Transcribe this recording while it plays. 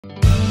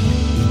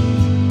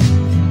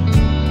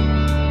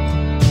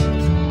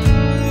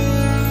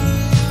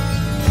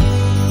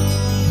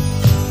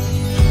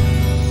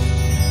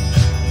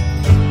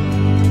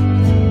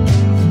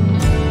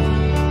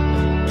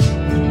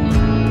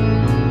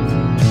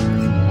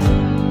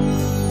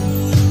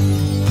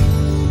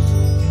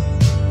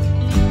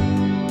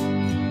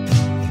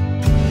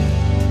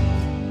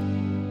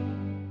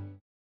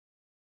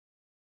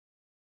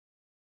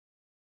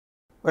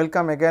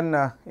Welcome again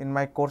in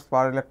my course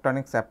Power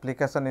Electronics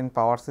Application in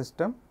Power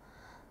System.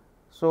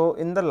 So,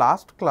 in the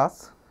last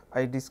class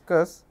I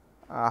discussed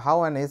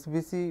how an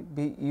SVC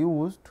be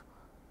used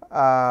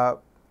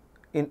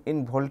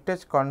in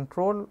voltage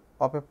control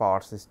of a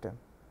power system,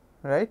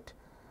 right.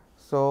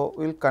 So,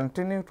 we will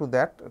continue to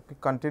that,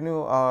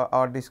 continue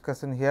our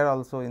discussion here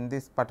also in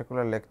this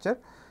particular lecture,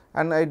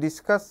 and I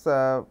discuss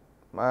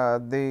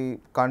the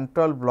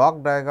control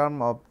block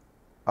diagram of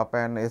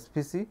an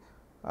SVC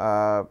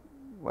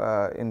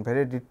in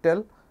very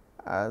detail,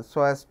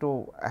 so as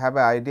to have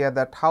an idea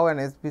that how an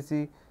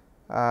SVC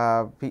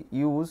be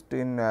used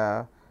in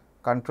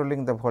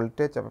controlling the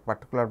voltage of a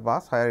particular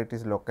bus where it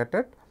is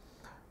located,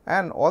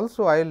 and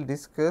also I will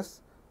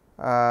discuss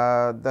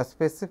the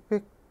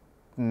specific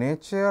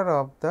nature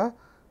of the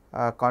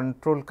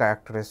control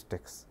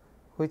characteristics,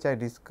 which I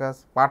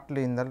discussed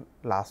partly in the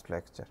last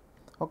lecture.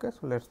 Okay,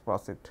 so, let us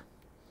proceed.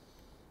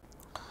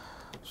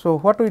 So,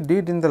 what we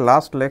did in the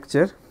last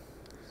lecture?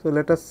 So,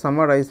 let us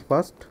summarize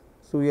first.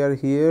 So, we are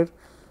here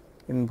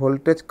in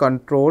voltage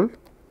control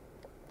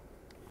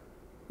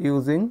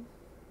using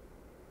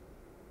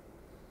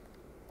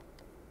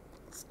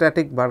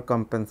static bar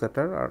compensator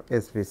or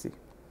SVC.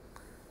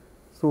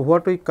 So,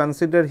 what we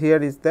consider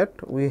here is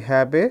that we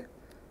have a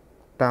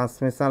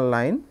transmission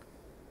line,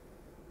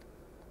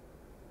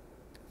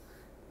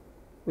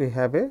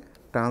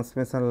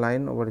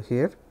 over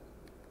here.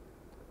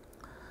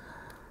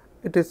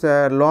 It is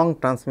a long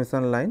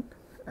transmission line,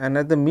 and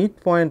at the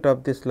midpoint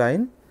of this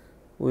line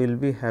we will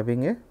be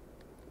having a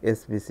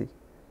SVC,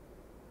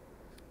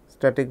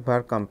 static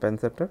bar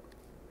compensator.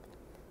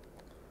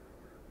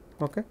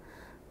 Okay.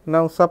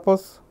 Now,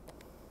 suppose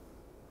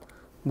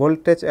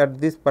voltage at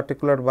this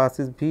particular bus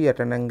is V at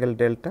an angle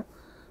delta,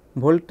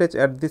 voltage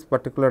at this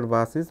particular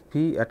bus is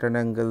V at an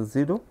angle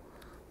 0,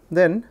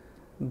 then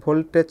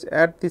voltage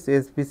at this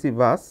SVC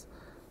bus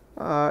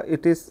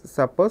it is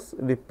suppose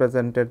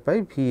represented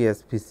by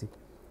VSVC.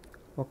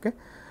 Okay.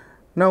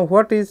 Now,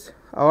 what is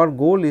our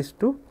goal is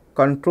to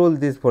control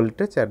this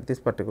voltage at this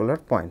particular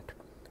point.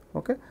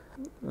 Okay.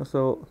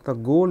 So, the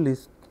goal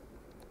is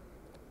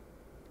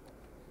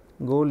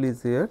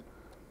here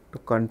to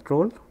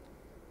control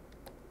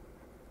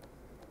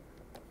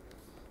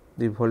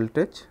the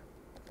voltage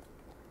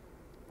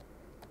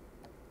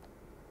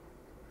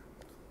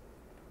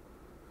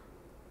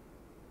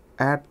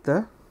at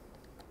the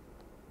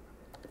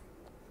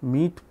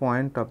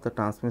midpoint of the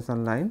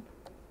transmission line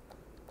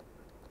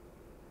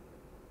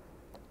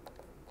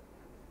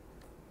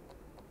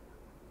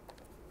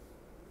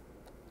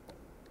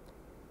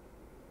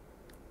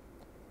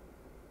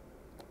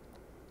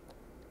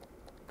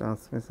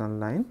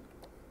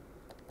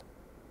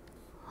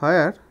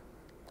where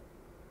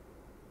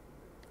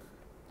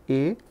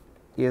a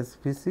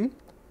SVC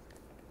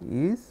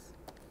is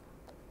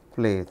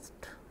placed.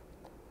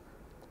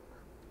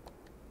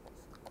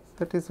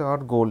 That is our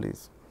goal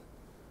is.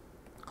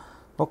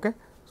 Okay.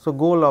 So,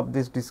 goal of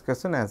this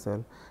discussion as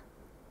well.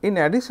 In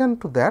addition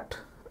to that,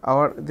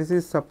 this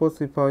is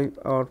suppose if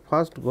our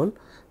first goal,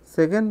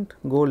 second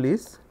goal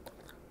is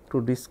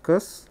to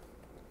discuss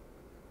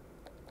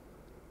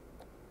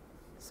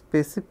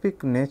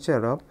specific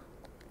nature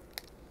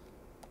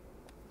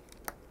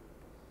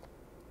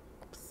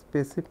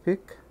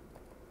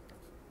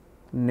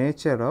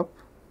of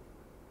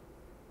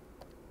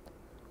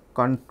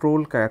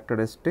control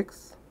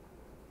characteristics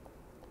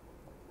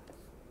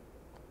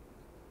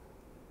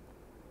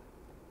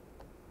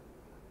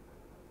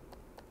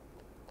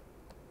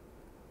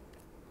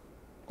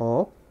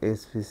of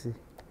SVC.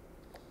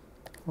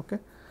 Okay.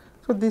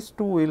 So, these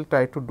two we will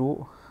try to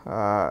do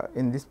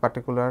in this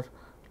particular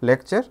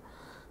lecture.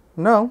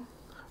 Now,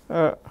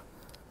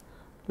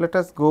 let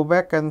us go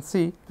back and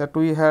see that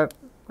we had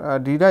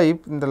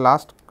derived in the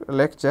last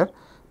lecture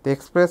the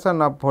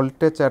expression of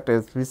voltage at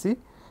SVC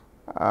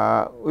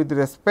with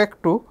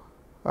respect to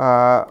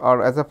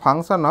or as a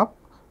function of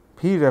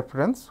V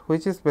reference,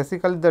 which is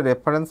basically the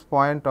reference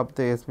point of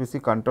the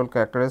SVC control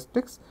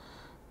characteristics,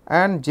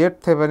 and Z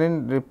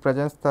Thevenin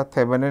represents the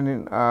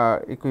Thevenin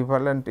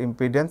equivalent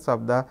impedance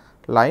of the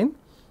line,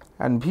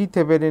 and V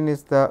Thevenin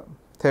is the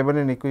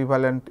Thevenin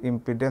equivalent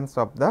impedance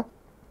of the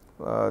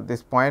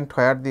this point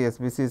where the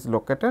SVC is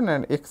located,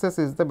 and X s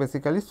is the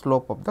basically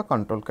slope of the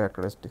control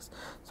characteristics.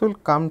 So, we will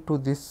come to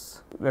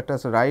this, let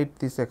us write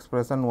this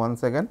expression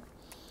once again.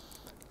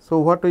 So,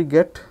 what we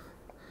get?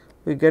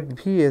 We get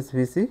V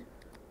SVC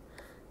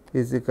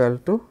is equal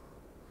to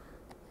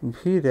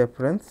V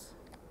reference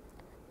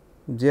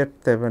Z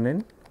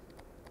Thevenin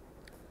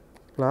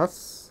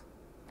plus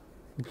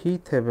V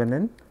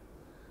Thevenin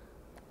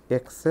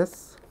X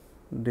s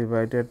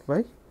divided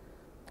by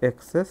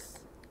X s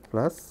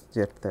plus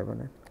Z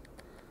Thevenin.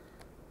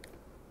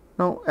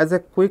 Now, as a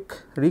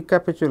quick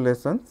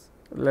recapitulation,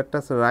 let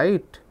us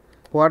write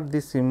what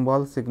this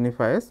symbol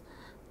signifies.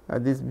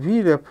 This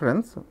V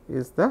reference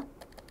is the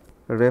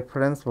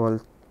reference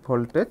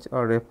voltage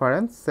or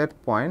reference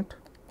set point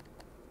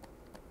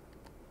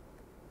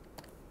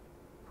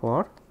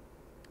for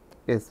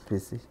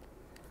SVC.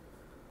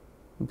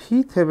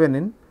 V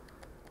Thevenin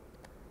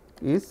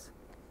is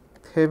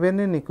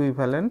Thevenin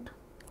equivalent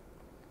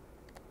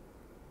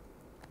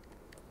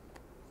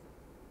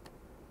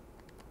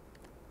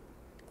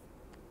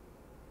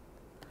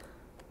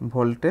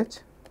voltage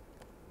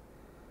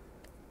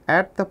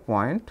at the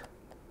point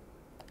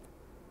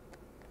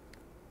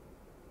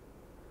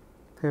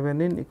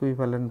Thevenin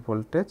equivalent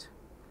voltage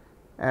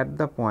at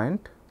the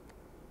point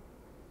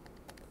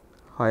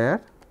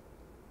where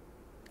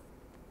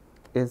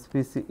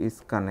SVC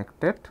is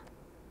connected.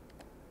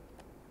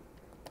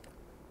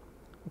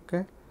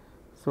 Okay.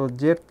 So,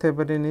 Z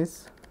Thevenin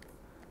is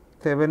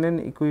Thevenin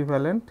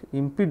equivalent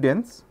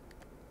impedance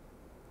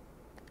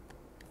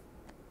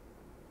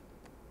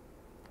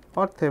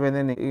or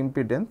Thevenin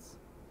impedance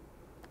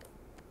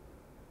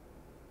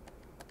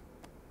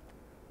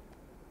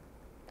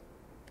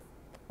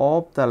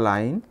of the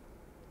line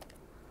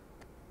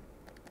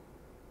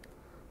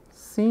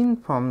seen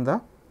from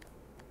the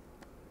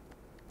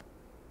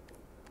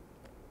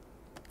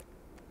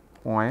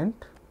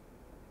point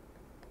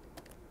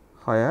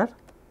where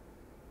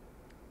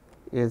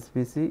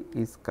SVC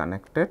is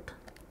connected.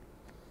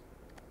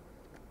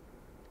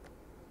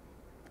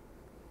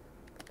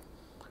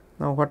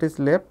 Now, what is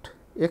left?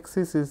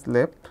 Axis is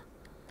left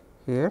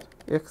here.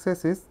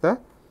 Axis is the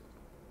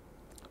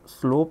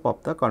slope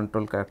of the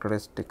control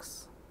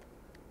characteristics.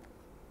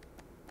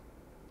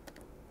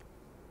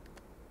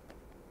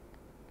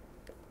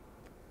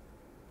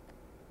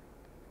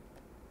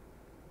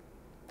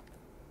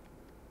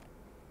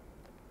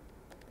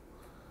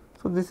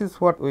 So, this is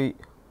what we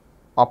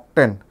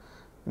obtained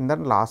in the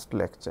last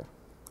lecture,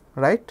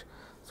 right.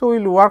 So, we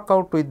will work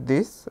out with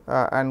this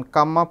and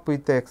come up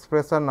with the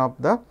expression of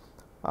the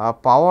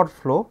power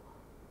flow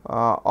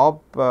of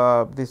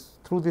this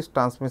through this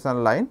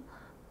transmission line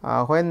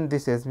when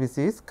this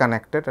SVC is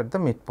connected at the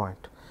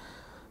midpoint.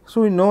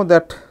 So, we know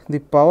that the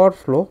power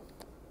flow,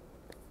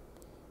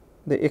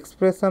 the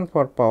expression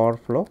for power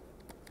flow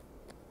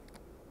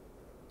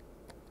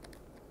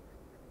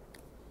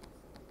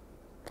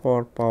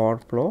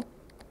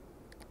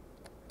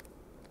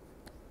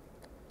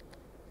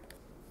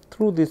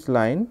through this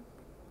line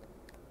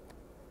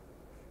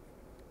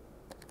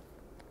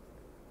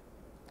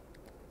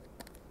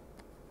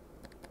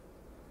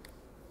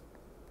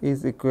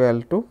is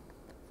equal to,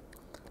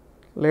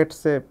 let us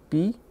say,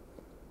 P.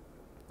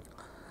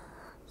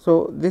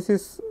 So, this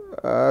is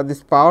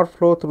this power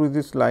flow through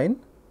this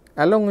line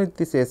along with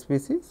this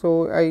SVC.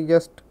 So, I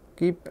just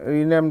keep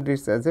renamed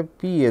this as a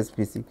P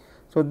SVC.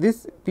 So,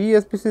 this P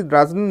SVC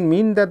does not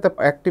mean that the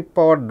active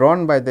power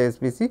drawn by the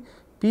SVC.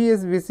 P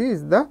SVC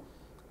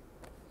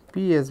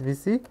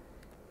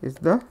is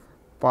the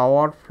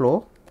power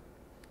flow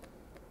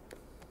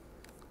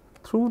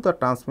through the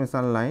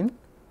transmission line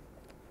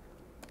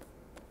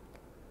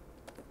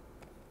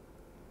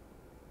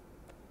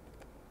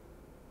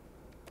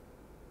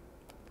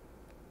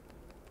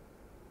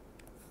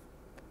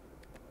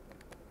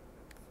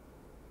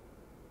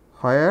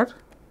where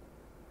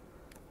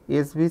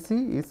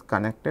SVC is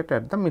connected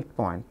at the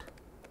midpoint.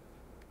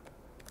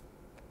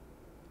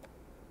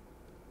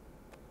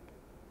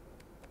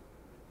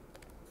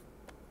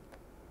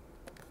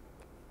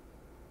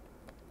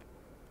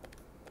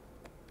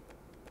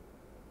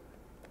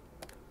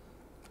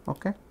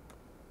 Okay.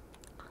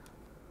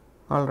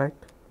 All right.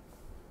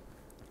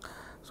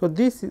 So,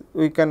 this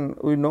we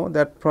know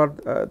that for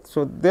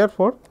so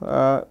therefore,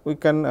 we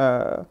can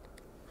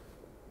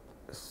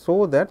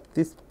show that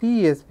this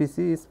P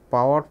SVC is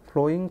power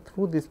flowing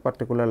through this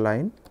particular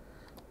line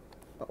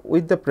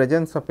with the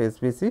presence of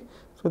SVC.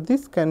 So,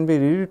 this can be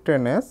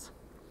rewritten as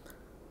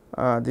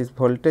this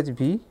voltage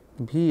V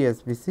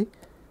SVC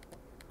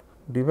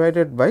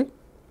divided by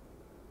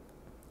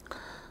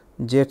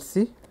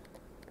ZC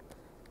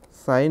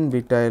sin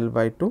beta L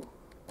by 2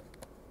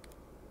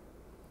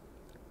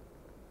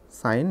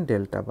 sin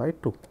delta by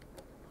 2.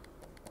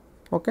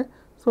 Okay.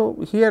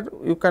 So, here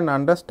you can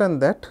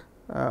understand that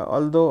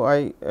although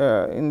I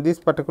in this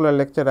particular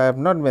lecture I have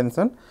not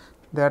mentioned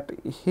that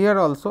here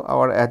also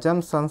our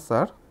assumptions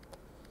are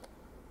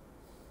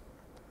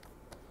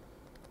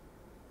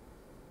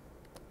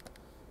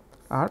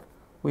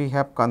we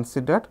have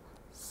considered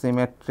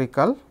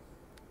symmetrical,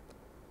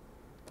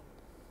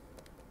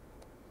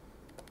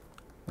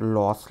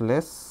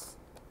 lossless,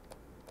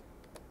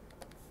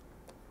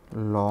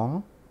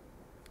 long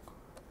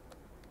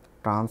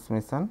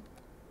transmission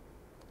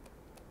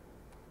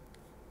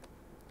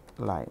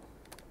line.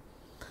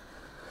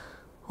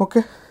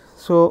 Okay.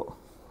 So,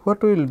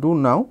 what we will do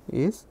now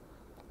is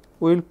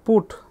we will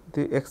put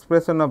the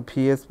expression of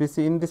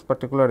VSVC in this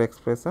particular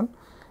expression.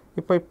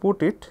 If I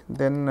put it,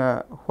 then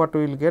what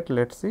we will get,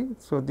 let us see.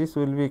 So, this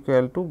will be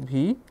equal to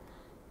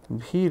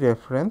V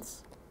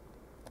reference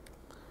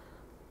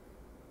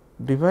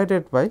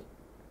divided by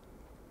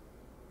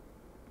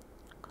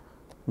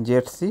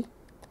ZC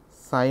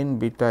sin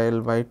beta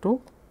L by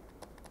 2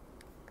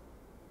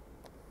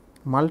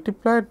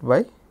 multiplied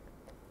by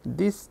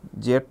this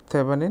Z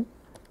Thevenin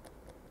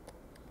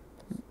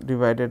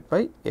divided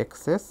by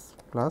XS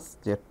plus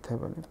Z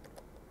Thevenin,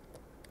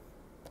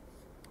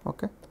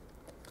 okay,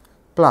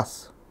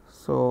 plus.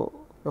 So,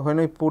 when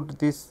we put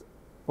this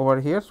over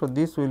here, so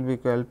this will be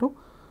equal to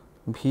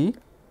V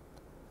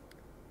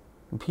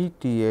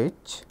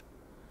VTH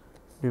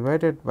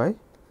divided by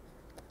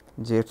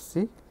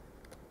ZC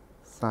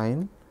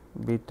sin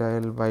beta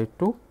L by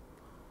 2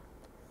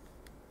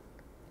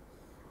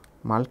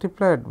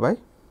 multiplied by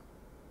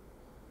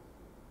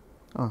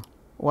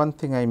one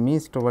thing I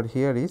missed over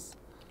here is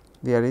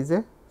there is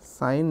a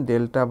sin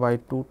delta by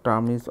 2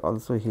 term is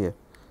also here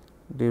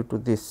due to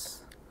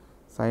this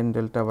sin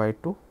delta by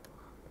 2.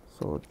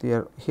 So,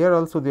 here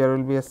also there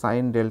will be a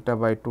sin delta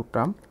by 2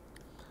 term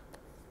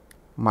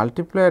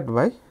multiplied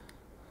by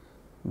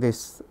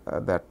this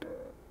that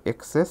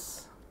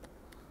xs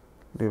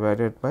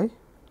divided by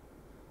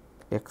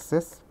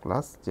xs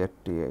plus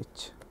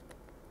zth.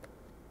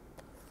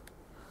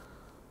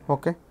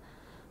 Okay.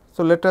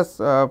 So, let us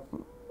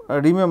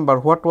remember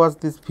what was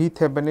this V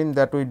Thevenin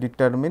that we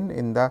determined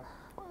in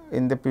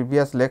the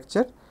previous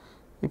lecture.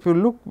 If you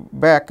look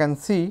back and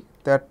see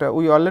that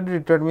we already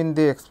determined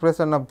the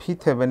expression of V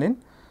Thevenin,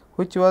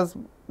 which was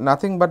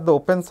nothing but the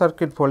open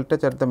circuit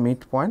voltage at the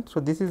midpoint. So,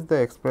 this is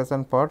the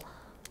expression for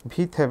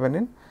V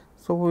Thevenin.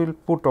 So, we will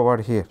put over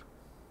here.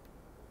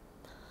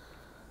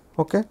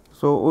 Okay.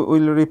 So, we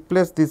will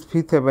replace this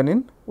V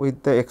Thevenin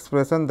with the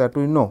expression that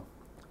we know.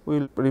 We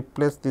will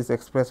replace this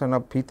expression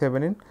of V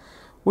Thevenin.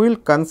 We will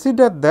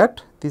consider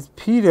that this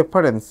V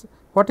reference.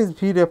 What is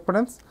V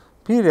reference?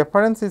 V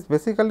reference is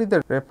basically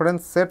the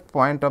reference set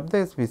point of the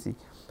SVC.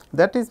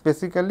 That is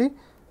basically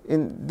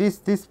in this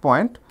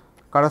point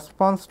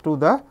corresponds to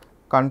the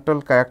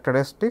control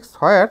characteristics,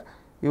 where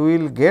you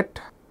will get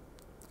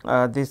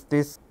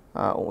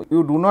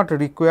you do not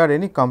require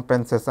any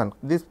compensation.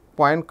 This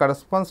point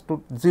corresponds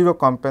to 0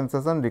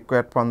 compensation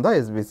required from the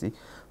SVC.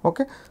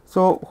 Okay.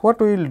 So, what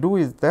we will do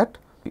is that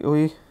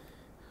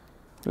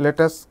let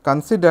us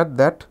consider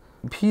that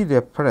V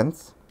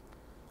reference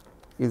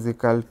is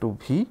equal to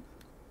V,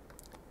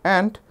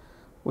 and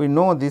we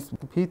know this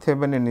V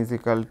Thevenin is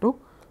equal to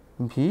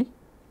V.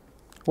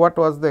 What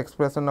was the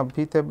expression of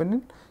V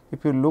Thevenin?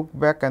 If you look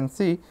back and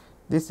see,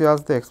 this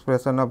was the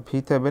expression of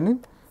V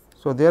Thevenin.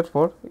 So,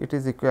 therefore, it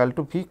is equal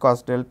to V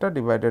cos delta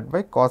divided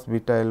by cos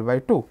beta L by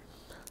 2.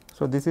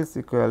 So, this is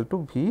equal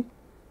to V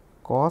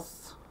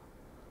cos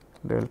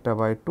delta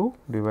by 2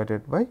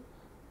 divided by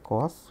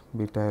cos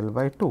beta L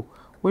by 2.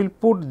 We will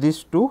put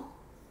these two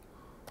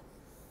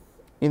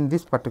in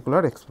this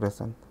particular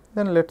expression.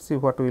 Then let us see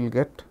what we will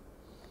get.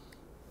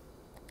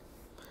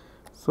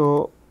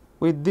 So,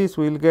 with this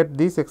we will get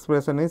this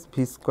expression is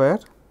V square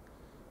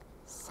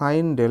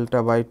sin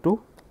delta by 2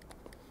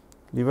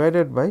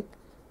 divided by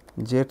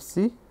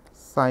ZC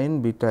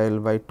sin beta L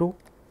by 2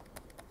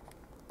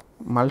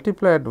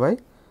 multiplied by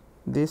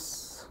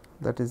this,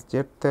 that is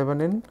Z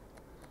Thevenin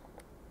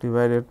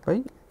divided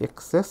by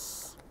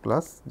XS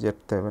plus Z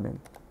Thevenin.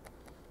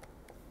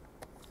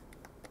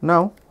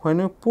 Now, when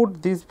you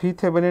put this V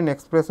Thevenin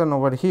expression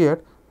over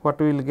here, what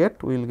we will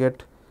get? We will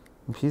get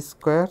V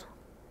square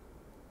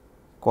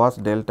cos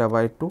delta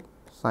by 2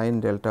 sin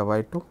delta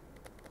by 2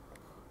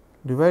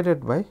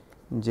 divided by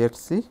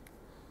ZC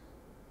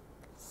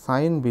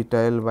sin beta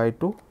L by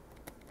 2,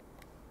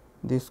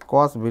 this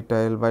cos beta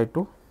L by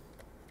 2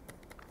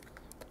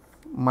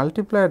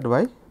 multiplied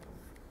by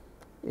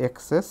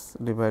XS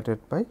divided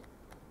by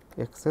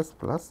XS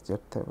plus Z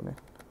Thevenin.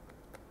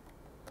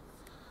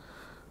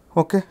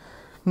 Okay.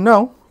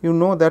 Now, you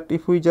know that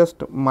if we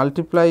just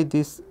multiply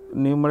this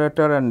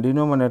numerator and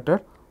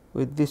denominator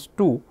with this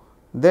 2,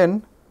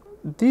 then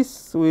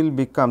this will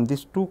become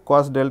this 2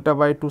 cos delta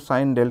by 2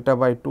 sin delta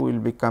by 2 will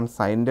become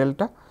sin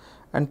delta,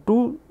 and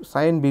 2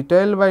 sin beta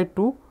L by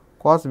 2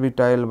 cos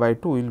beta L by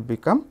 2 will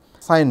become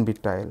sin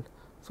beta L.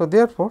 So,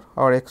 therefore,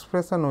 our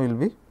expression will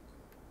be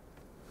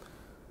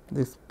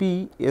this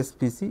P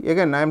SVC.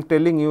 Again I am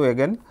telling you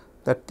again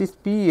that this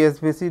P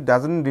SVC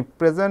does not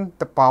represent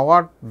the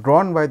power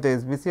drawn by the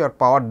SVC or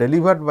power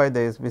delivered by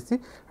the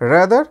SVC,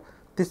 rather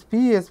this P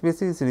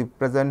SVC is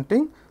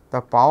representing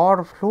the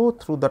power flow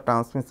through the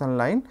transmission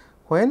line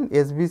when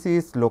SVC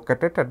is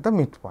located at the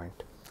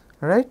midpoint,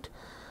 right.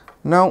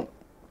 Now,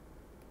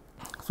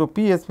 so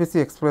P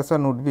SVC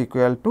expression would be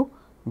equal to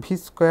V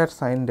square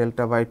sin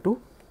delta by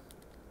 2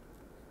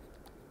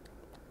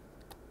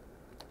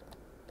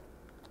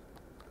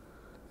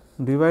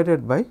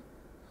 divided by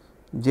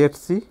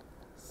ZC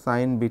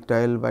sin beta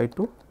L by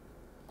 2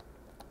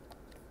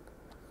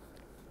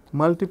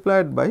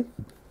 multiplied by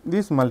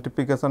this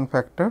multiplication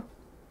factor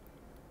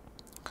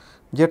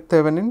Z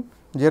Thevenin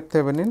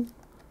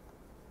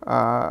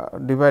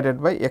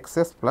divided by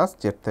XS plus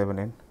Z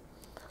Thevenin,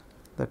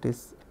 that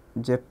is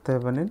Z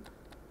Thevenin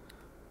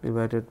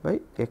divided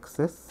by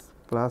XS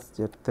plus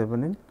Z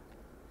Thevenin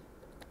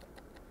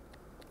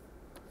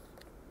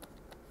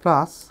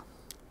plus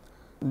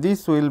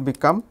this will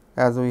become,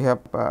 as we have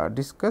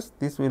discussed,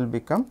 this will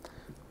become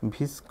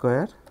V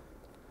square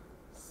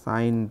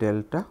sin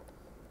delta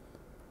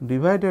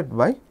divided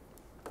by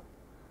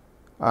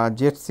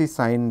ZC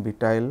sin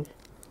beta L,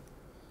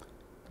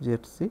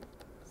 ZC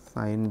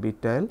sin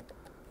beta L.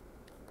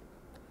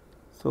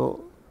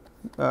 So,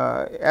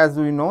 as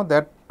we know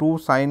that 2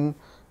 sin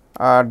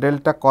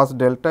delta cos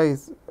delta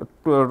is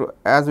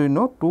as we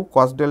know 2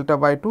 cos delta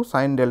by 2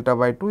 sin delta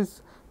by 2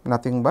 is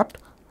nothing but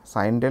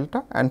sin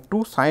delta, and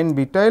 2 sin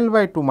beta L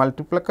by 2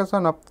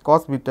 multiplication of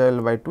cos beta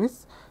L by 2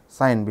 is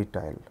sin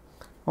beta L.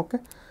 Okay.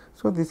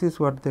 So, this is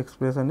what the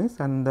expression is,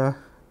 and the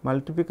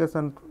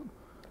multiplication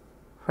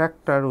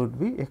factor would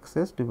be x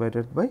s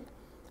divided by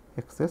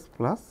x s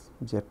plus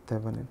z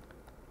Thevenin,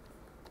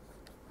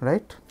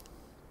 right.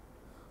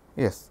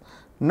 Yes.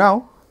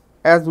 Now,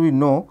 as we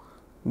know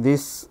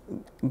this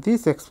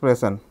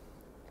expression,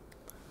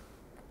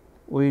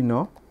 we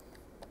know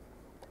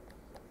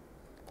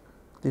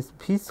this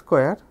v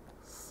square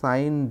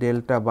sin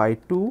delta by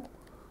 2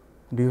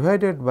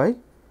 divided by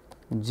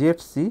z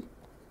c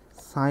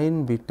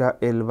sin beta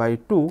L by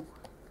 2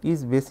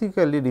 is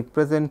basically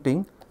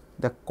representing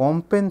the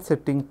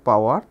compensating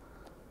power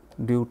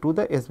due to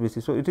the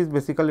SVC. So, it is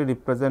basically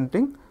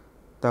representing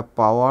the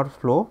power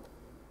flow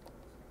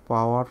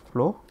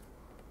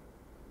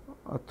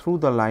through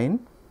the line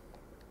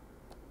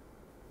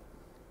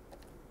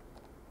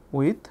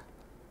with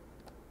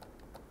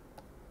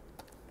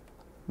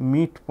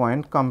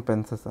midpoint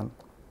compensation.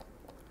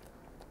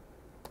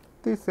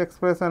 This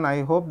expression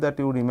I hope that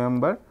you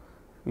remember,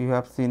 you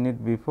have seen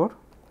it before.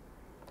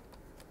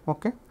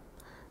 Okay.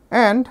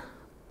 And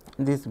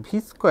this v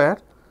square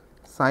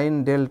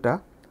sin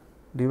delta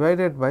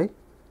divided by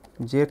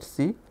z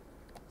c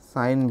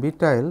sin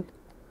beta L,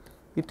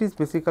 it is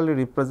basically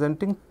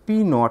representing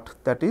P naught,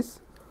 that is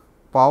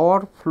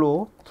power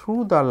flow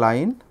through the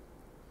line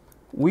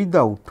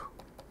without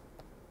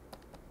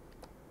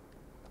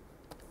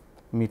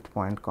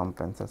midpoint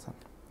compensation.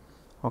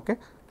 Okay.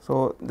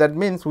 So, that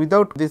means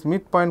without this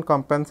midpoint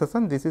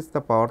compensation, this is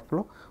the power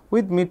flow,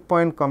 with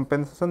midpoint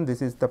compensation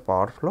this is the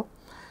power flow.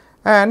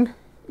 And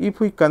if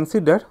we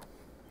consider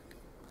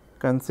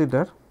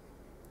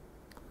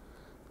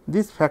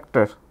this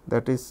factor,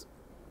 that is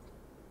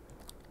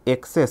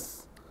x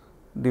s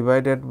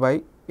divided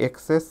by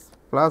x s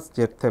plus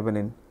z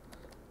Thevenin,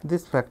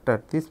 this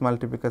factor, this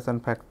multiplication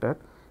factor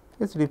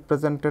is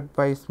represented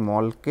by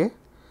small k.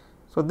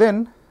 So,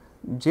 then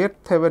z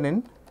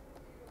Thevenin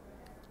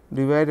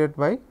divided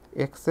by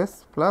x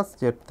s plus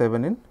z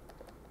Thevenin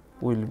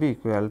will be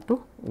equal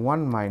to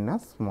 1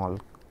 minus small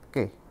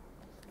k,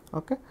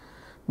 okay,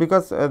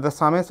 because the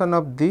summation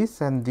of this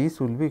and this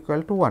will be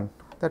equal to 1,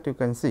 that you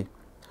can see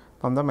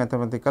from the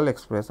mathematical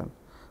expression.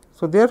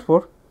 So,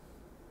 therefore,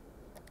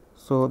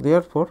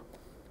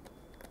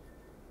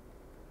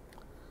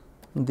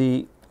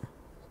 the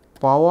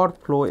power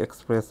flow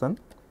expression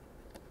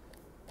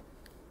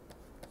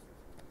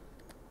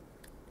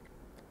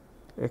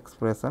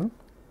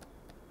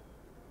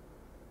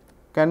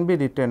can be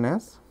written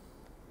as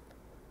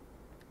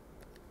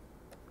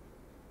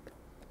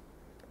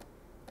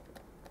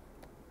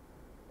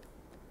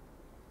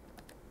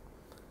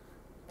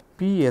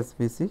P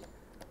SVC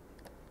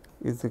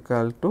is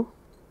equal to,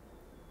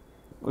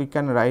 we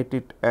can write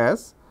it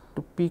as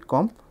to P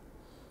comp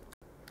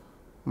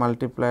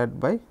multiplied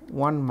by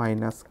 1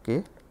 minus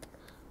k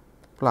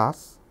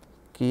plus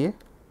k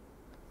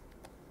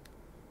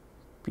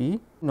P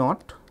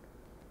naught,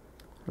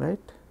 right.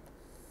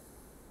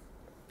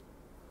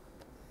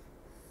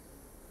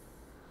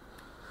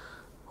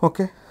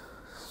 Okay.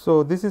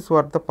 So, this is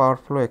what the power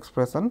flow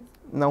expression.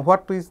 Now,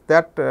 what is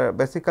that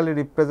basically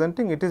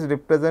representing? It is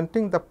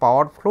representing the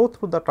power flow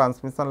through the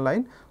transmission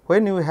line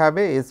when you have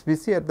a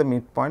SVC at the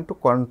midpoint to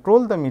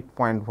control the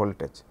midpoint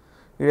voltage,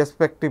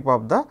 irrespective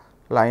of the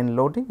line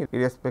loading,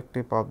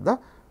 irrespective of the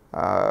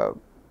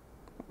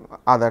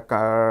other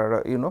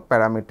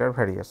parameter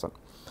variation.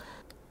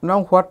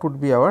 Now, what would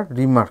be our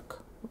remark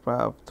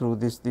through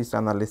this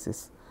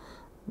analysis?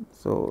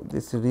 So,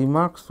 this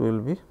remarks will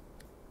be,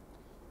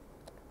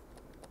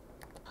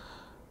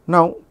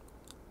 now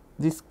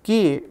this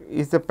k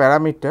is a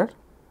parameter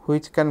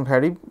which can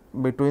vary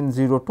between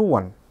 0 to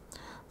 1.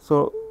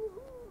 So,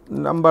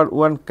 number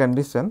 1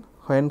 condition,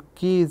 when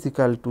k is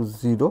equal to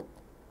 0,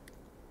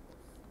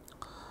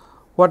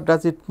 what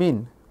does it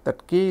mean?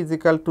 That k is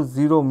equal to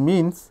 0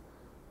 means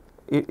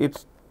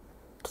it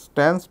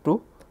stands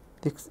to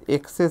this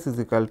x s is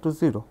equal to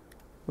 0.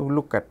 You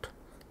look at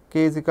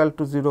k is equal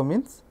to 0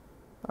 means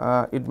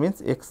it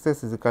means x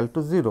s is equal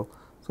to 0.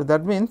 So,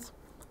 that means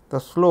the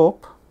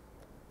slope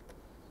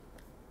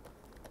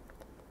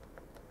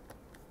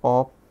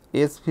of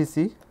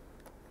SVC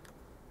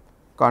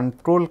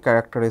control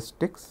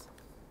characteristic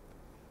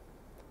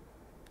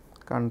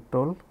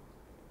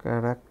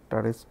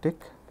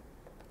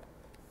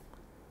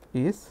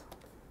is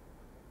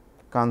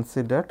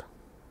considered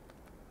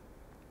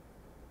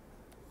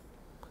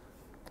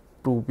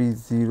to be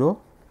 0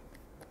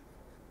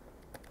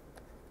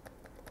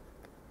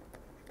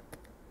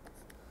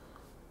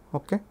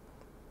 okay.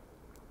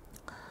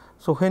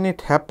 So, when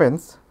it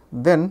happens,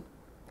 then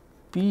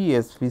P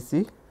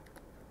SVC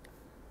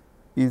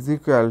is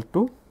equal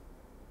to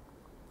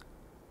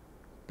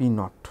P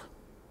naught.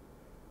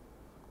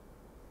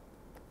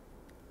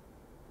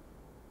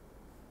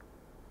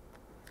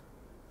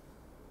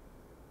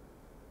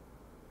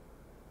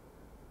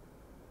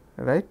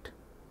 right.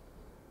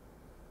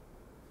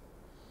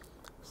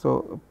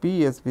 So,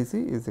 P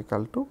SVC is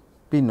equal to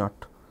P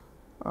naught.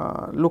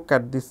 Look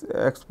at this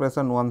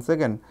expression once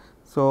again.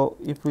 So,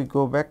 if we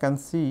go back and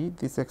see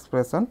this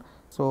expression,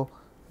 so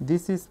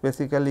this is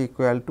basically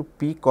equal to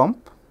P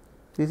comp.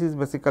 This is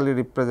basically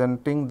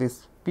representing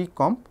this P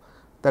comp,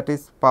 that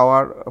is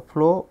power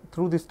flow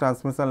through this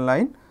transmission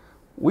line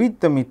with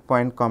the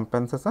midpoint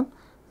compensation,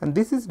 and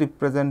this is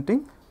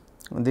representing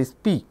this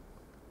P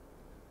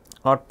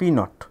or P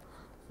naught,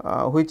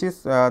 which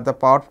is the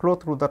power flow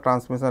through the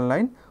transmission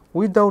line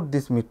without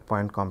this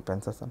midpoint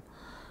compensation.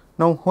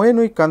 Now, when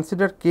we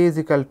consider k is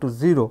equal to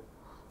 0,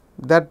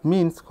 that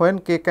means when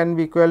k can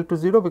be equal to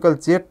 0,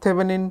 because Z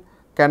Thevenin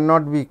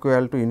cannot be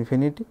equal to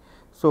infinity.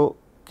 So,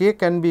 k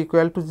can be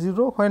equal to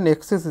 0 when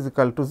x s is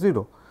equal to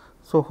 0.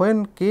 So,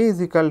 when k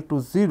is equal to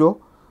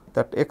 0,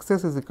 that x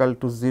s is equal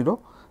to 0,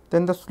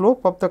 then the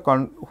slope of the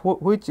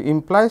which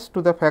implies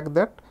to the fact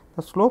that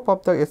the slope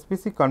of the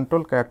SVC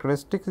control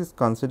characteristics is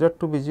considered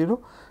to be 0.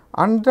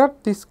 Under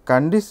this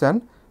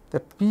condition,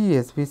 that P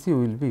SVC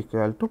will be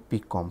equal to P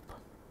comp,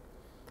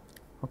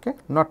 okay,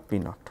 not P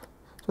naught.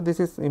 So, this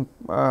is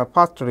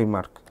first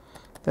remark.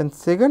 Then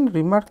second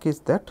remark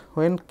is that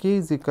when k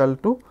is equal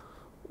to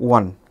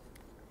 1,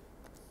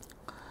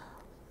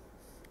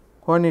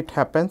 when it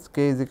happens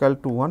k is equal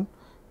to 1,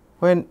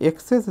 when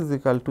x s is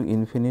equal to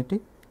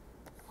infinity,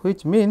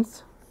 which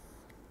means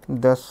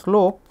the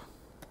slope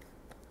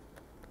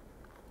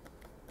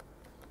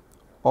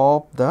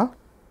of the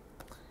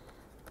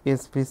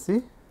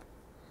SVC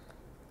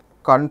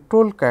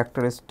control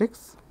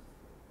characteristics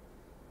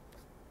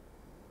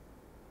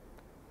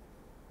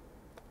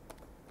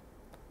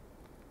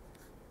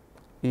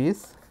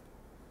is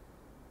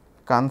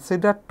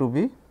considered to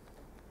be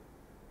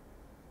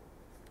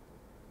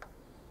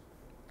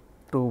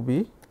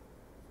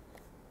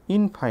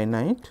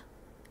infinite.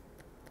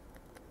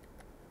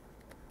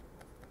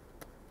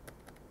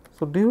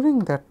 So, during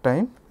that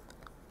time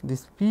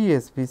this P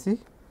SVC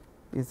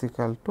is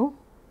equal to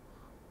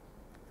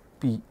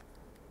P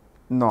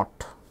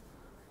naught.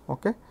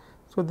 Okay.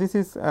 So, this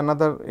is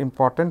another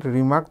important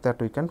remark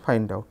that we can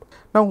find out.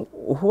 Now,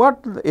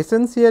 what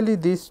essentially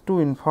these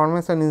two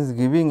information is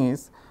giving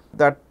is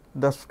that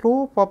the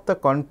slope of the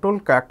control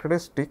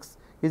characteristics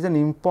is an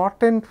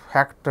important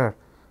factor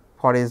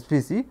for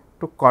SVC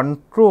to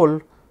control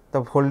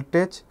the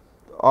voltage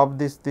of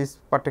this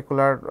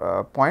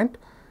particular point,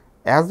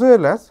 as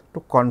well as to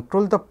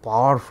control the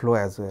power flow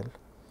as well.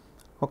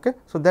 Okay.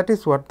 So, that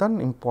is what the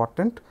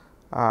important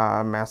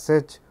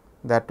message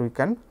that we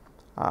can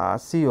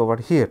see over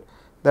here,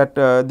 that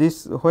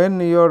this when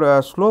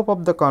your slope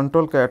of the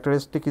control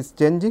characteristic is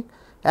changing,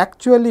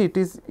 actually it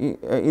is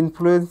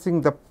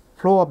influencing the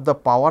flow of the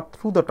power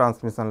through the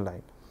transmission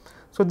line.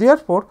 So,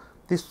 therefore,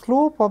 the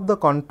slope of the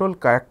control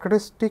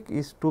characteristic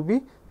is to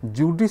be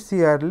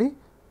judicially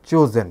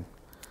chosen.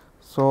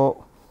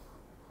 So,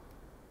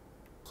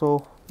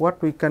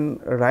 what we can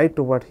write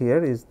over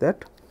here is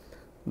that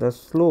the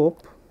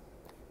slope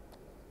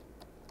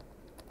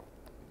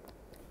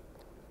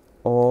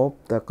of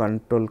the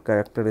control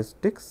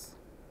characteristics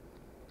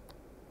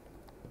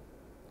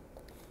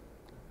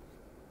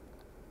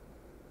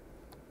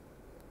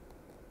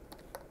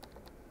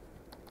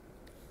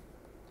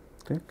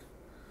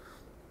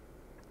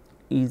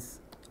is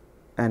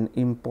an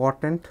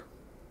important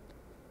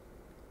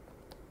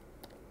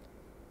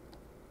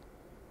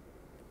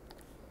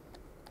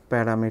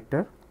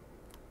parameter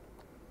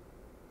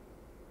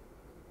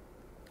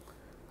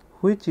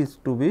which is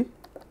to be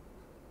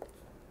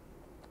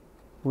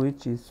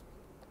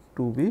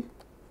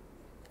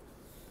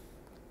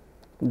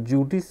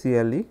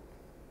judicially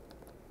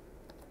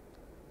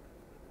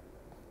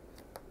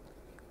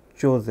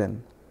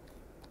chosen.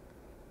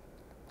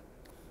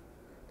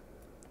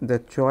 The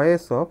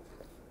choice of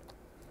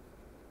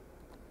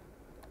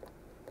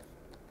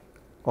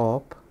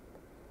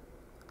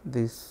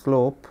the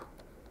slope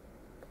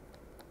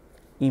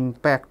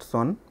impacts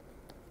on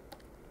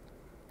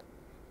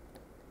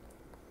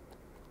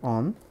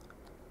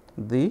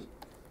the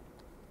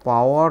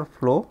power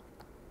flow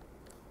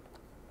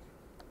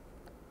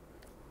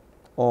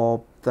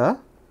of the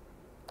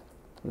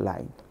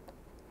line.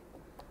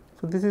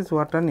 So, this is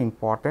what an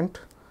important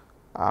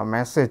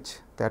message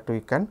that we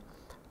can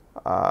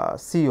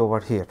see over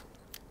here.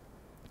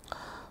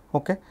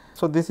 Okay.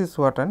 So, this is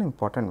what an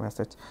important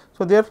message.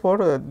 So,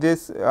 therefore,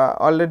 this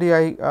already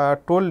I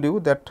told you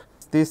that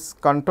this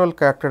control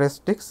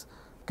characteristics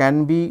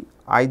can be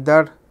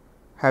either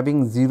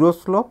having 0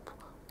 slope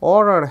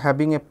or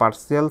having a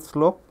partial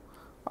slope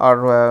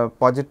or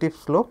positive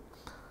slope,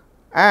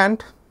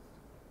 and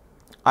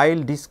I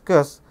will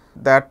discuss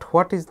that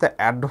what is the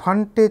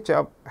advantage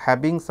of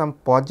having some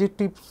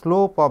positive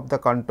slope of the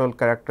control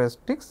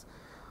characteristics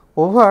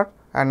over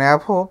and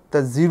above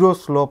the 0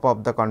 slope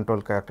of the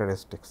control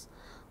characteristics.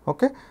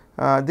 Okay.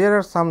 There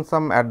are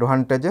some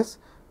advantages,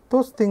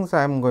 those things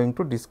I am going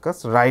to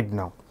discuss right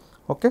now.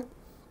 Okay.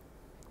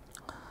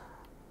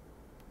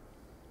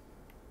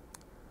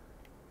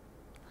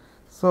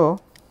 So,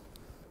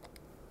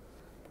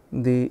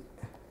 the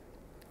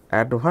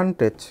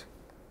advantage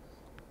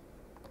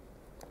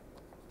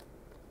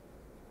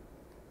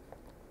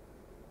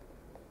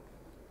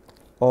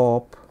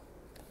of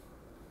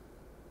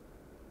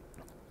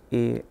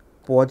a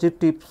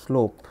positive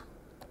slope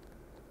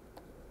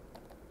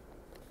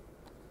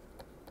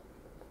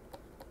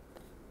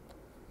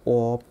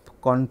of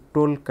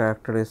control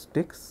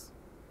characteristic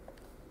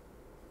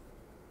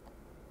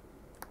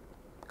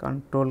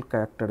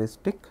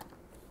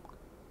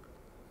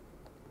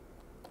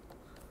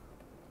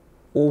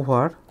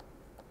over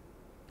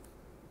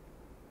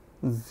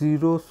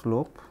zero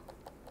slope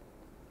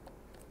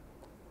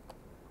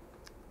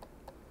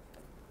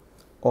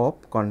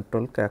of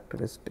control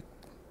characteristic.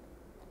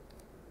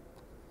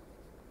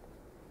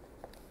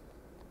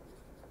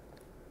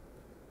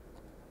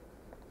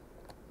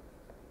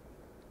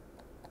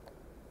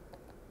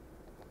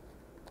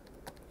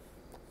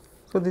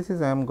 So, this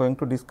is I am going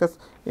to discuss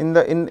in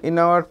the in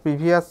our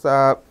previous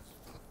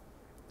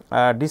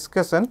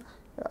discussion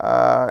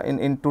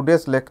in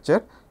today's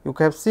lecture. You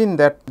have seen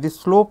that the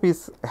slope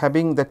is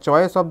having the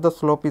choice of the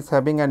slope is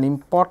having an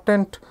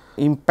important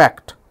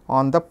impact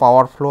on the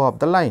power flow of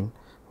the line.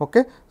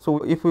 Okay. So,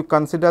 if we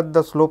consider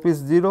the slope is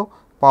 0,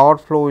 power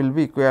flow will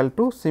be equal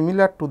to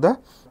similar to the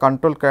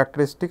control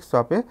characteristics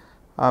of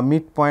a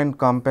midpoint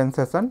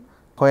compensation,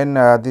 when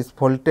this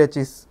voltage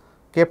is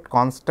kept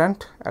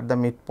constant at the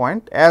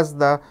midpoint as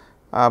the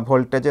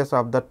voltages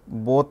of the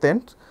both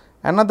ends.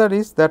 Another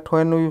is that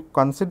when we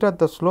consider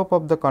the slope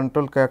of the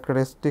control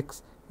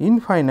characteristics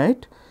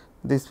infinite,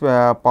 this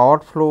power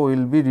flow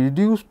will be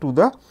reduced to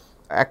the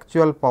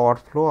actual power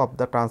flow of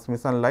the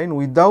transmission line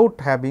without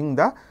having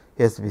the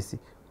SVC.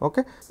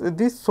 Okay. So,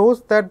 this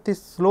shows that the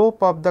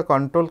slope of the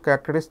control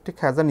characteristic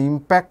has an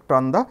impact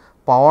on the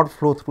power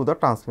flow through the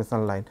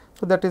transmission line.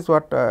 So, that is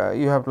what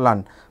you have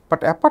learned.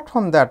 But apart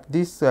from that,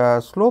 this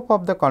slope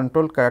of the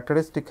control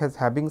characteristic is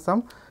having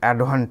some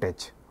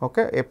advantage.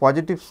 Okay. A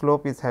positive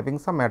slope is having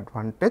some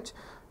advantage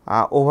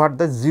over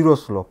the zero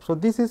slope. So,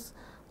 this is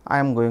I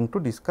am going to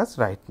discuss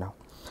right now.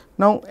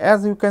 Now,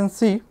 as you can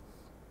see,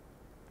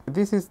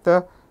 this is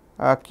the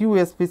Q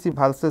SVC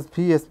versus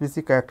V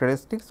SVC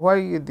characteristics.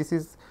 Why this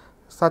is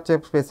such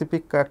a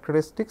specific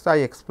characteristics I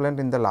explained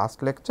in the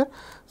last lecture.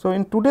 So,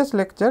 in today's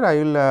lecture I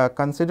will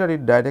consider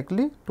it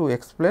directly to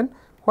explain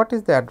what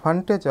is the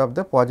advantage of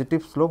the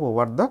positive slope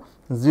over the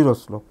zero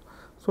slope.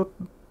 So,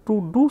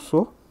 to do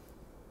so,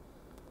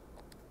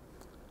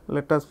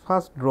 let us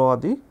first draw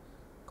the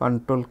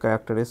control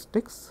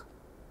characteristics.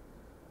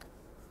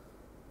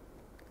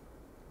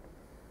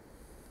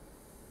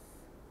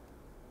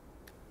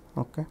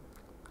 Okay.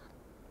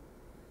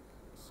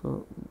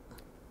 So,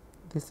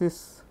 this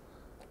is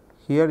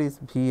here is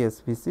V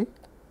SVC,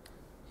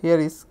 here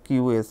is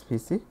Q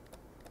SVC.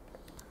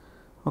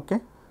 Okay.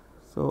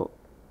 So,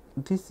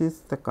 this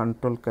is the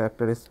control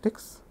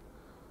characteristics.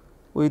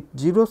 With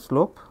zero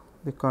slope,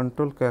 the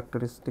control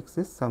characteristics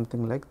is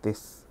something like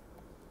this.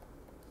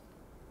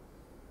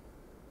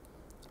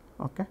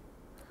 Okay.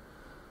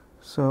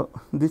 So,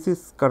 this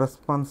is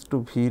corresponds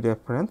to V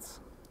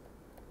reference.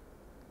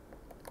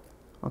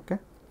 Okay.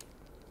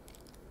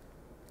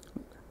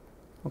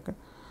 Okay.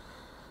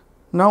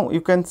 Now,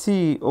 you can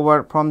see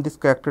over from this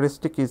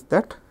characteristic is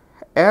that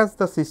as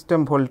the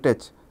system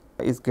voltage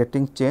is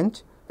getting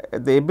changed,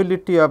 the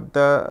ability of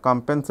the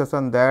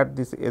compensation that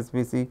this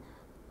SVC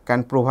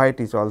can provide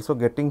is also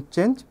getting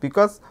changed,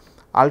 because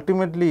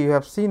ultimately you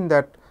have seen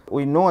that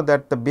we know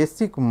that the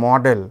basic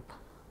model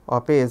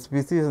of a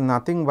SVC is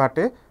nothing but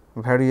a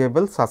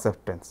variable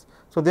susceptance.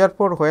 So,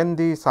 therefore, when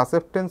the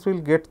susceptance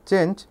will get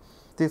changed,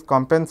 this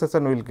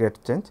compensation will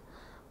get changed.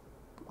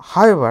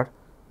 However,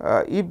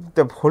 if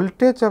the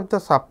voltage of the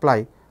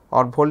supply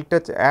or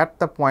voltage at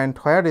the point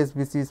where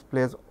SVC is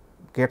placed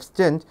gets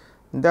changed,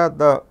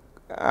 the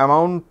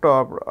amount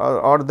of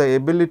or the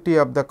ability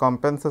of the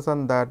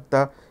compensation that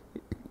the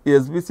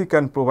SVC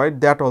can provide,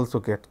 that also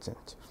gets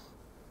changed.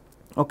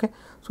 Okay.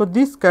 So,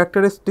 these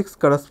characteristics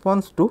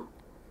corresponds to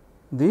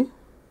the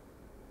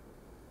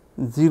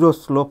zero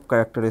slope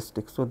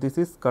characteristics. So, this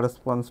is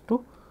corresponds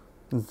to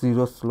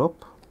zero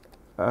slope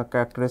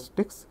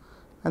characteristics,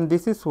 and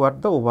this is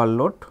what the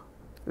overload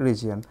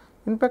region.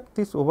 In fact,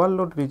 this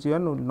overload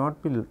region will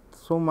not be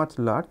so much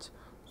large.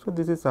 So,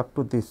 this is up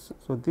to this.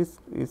 So, this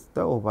is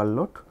the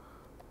overload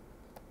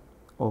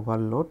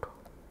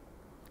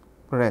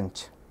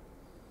range,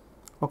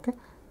 okay,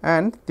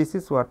 and this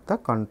is what the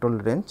control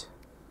range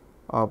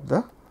of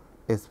the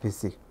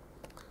SVC.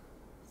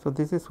 So,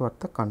 this is what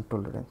the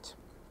control range.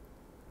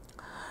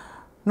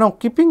 Now,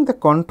 keeping the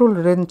control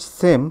range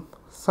same,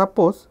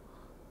 suppose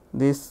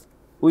this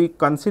we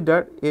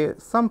consider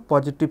some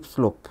positive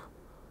slope.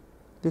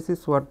 This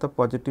is what the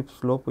positive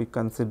slope we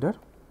consider.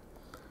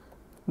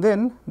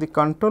 Then the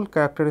control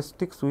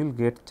characteristics will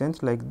get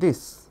changed like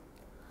this.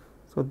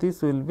 So,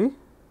 this will be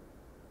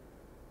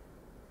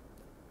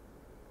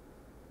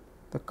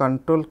the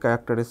control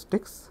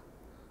characteristics,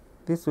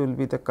 this will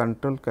be the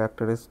control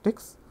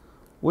characteristics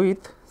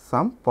with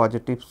some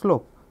positive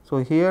slope. So,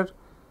 here,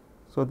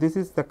 so this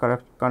is the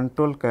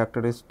control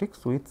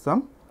characteristics with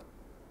some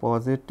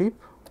positive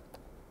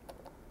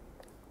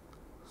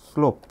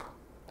slope.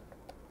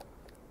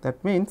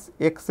 That means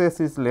excess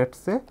is, let us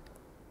say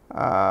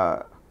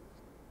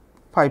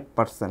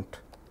 5%.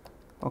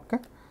 Okay.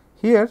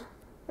 Here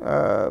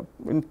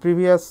in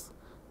previous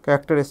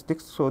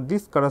characteristics, so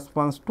this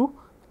corresponds to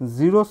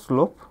 0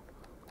 slope,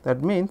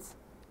 that means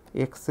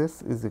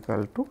excess is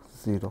equal to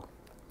 0.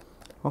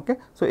 Okay.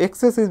 So,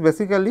 excess is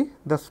basically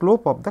the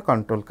slope of the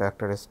control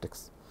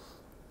characteristics.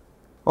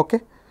 Okay.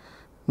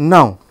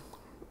 Now,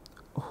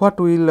 what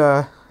we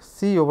will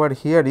see over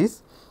here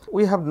is,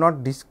 we have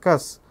not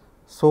discussed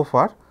so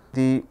far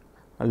the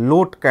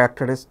load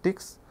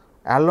characteristics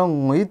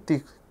along with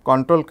the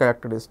control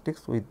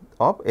characteristics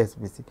of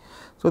SVC.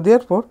 So,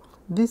 therefore,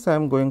 this I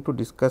am going to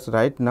discuss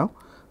right now.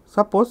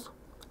 Suppose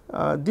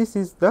this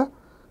is the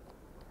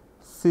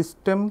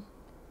system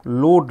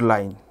load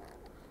line,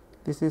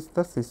 this is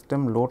the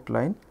system load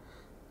line,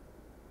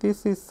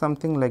 this is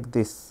something like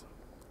this.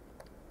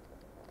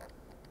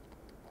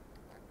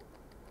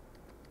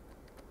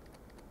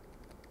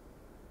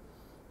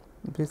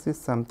 This is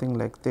something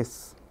like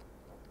this.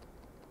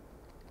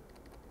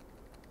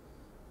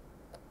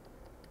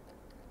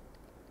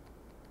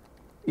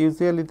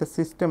 Usually the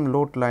system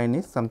load line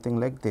is something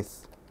like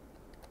this.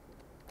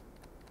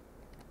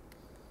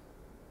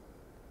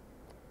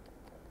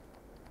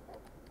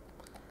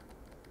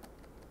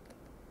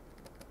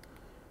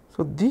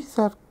 So, these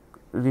are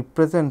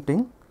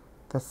representing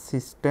the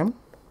system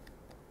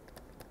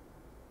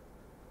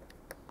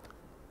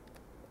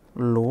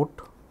load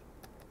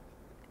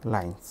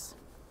lines.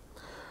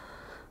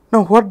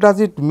 Now, what does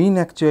it mean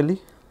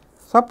actually?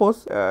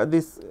 Suppose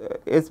this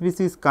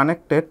SVC is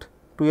connected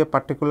to a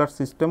particular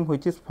system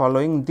which is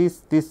following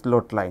this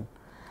load line,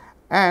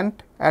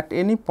 and at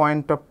any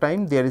point of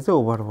time there is a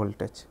over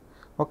voltage.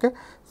 Okay.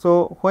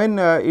 So, when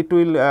it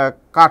will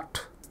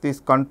cut this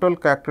control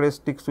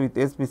characteristics with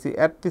SVC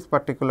at this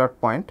particular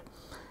point,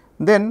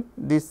 then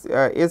this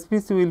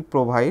SVC will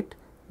provide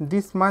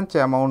this much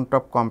amount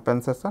of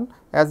compensation.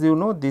 As you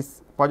know,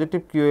 this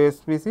positive Q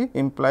SVC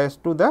implies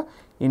to the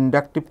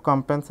inductive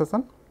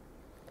compensation,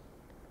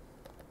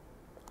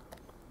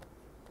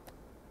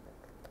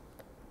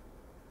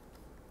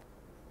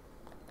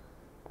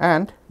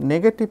 and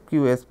negative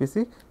Q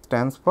SVC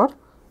stands for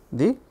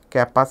the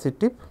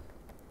capacitive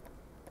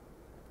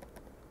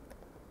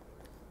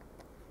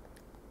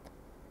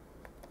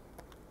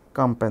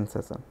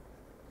compensation.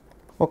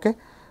 Okay.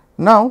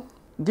 Now,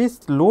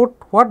 this load,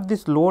 what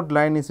this load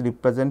line is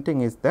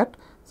representing is that,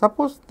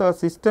 suppose the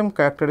system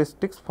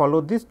characteristics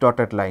follow this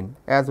dotted line,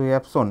 as we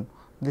have shown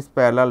this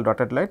parallel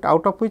dotted line,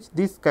 out of which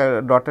this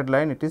dotted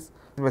line, it is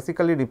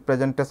basically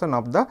representation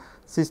of the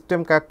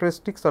system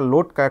characteristics or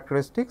load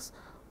characteristics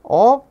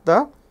of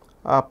the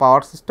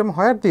power system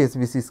where the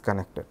SVC is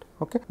connected.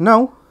 Okay.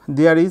 Now,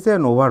 there is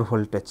an over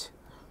voltage.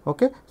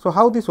 Okay. So,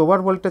 how this over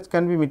voltage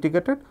can be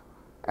mitigated?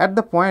 At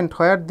the point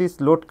where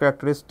this load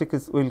characteristic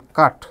will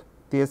cut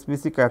the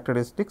SVC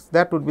characteristics,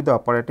 that would be the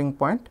operating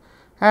point,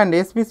 and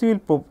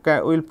SVC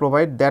will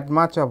provide that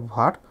much of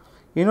var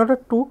in order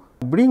to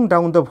bring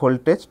down the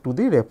voltage to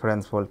the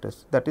reference voltage,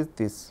 that is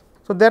this.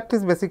 So, that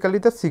is basically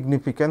the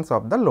significance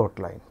of the load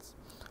lines.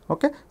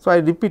 Okay. So, I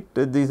repeat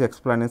this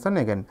explanation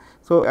again.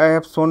 So, I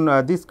have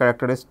shown these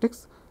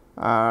characteristics.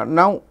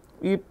 Now,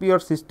 if your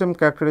system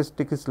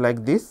characteristic is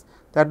like this,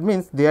 that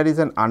means there is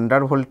an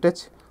under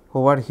voltage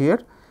over here,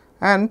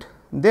 and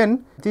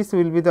then this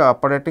will be the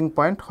operating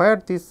point where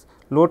this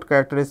load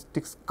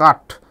characteristics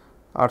cut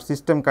or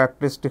system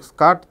characteristics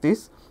cut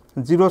this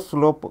 0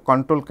 slope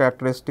control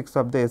characteristics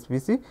of the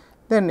SVC,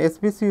 then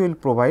SVC will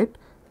provide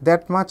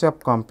that much of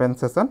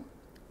compensation,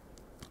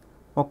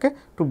 okay,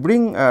 to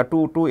bring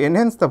to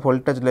enhance the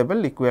voltage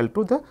level equal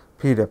to the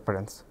V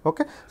reference.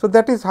 Okay. So,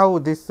 that is how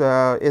this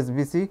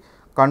SVC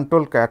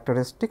control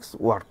characteristics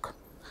work.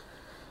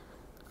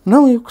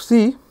 Now, you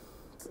see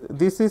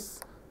this is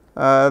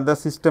the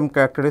system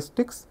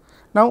characteristics.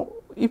 Now,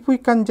 if we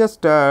can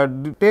just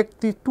take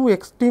the two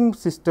extreme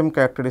system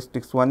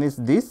characteristics, one is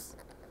this,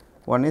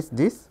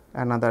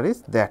 another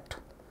is that.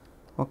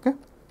 Okay.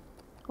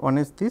 One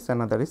is this,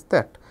 another is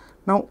that.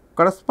 Now,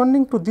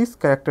 corresponding to these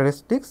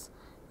characteristics,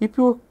 if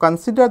you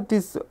consider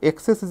this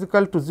excess is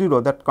equal to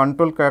 0, that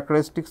control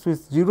characteristics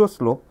with 0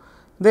 slope,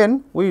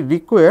 then we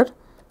require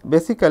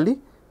basically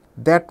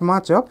that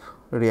much of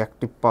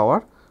reactive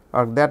power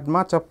or that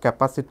much of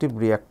capacitive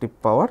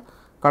reactive power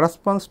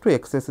corresponds to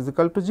excess is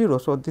equal to 0.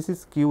 So, this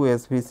is Q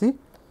SVC,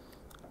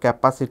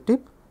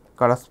 capacitive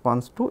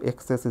corresponds to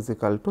excess is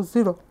equal to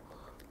 0.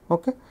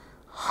 Okay.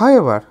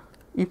 However,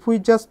 if we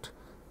just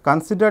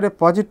consider a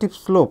positive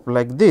slope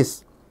like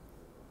this,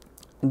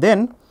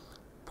 then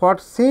for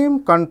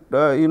same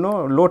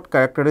load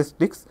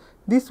characteristics,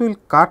 this will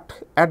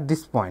cut at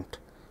this point.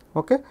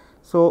 Okay.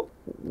 So,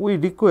 we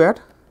require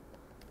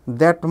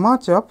that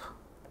much of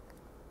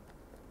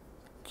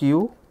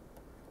Q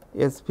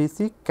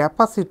SVC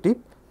capacitive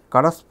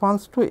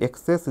corresponds to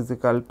excess is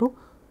equal to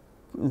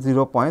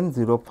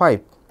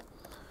 0.05.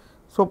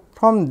 So,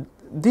 from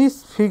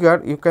this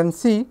figure you can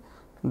see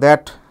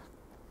that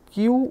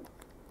Q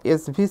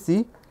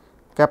SVC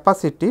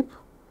capacitive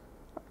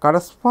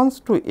corresponds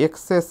to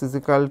excess is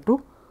equal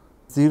to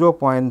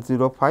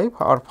 0.05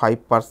 or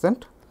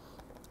 5%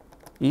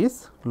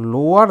 is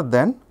lower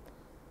than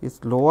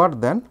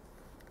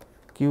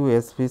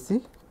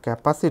QSVC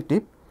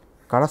capacitive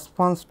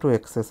corresponds to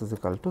excess is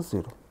equal to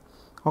 0.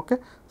 Okay.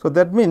 So,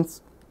 that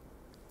means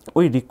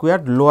we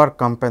required lower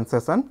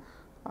compensation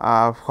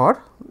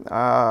for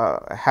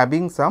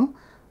having some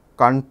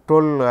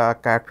control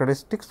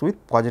characteristics with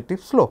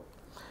positive slope.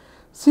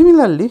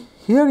 Similarly,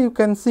 here you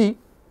can see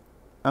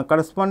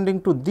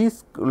corresponding to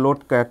these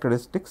load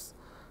characteristics,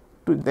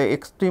 to the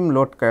extreme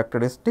load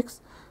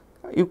characteristics,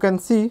 you can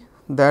see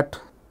that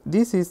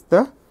this is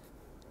the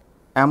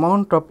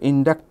amount of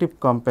inductive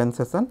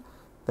compensation,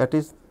 that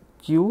is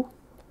Q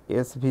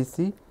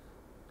SVC,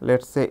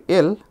 let us say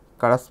L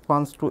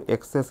corresponds to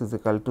excess is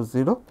equal to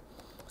 0.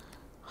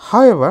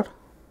 However,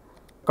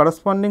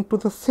 corresponding to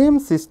the same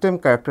system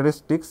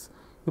characteristics,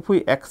 if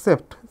we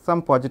accept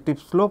some positive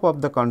slope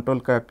of the control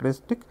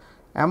characteristic,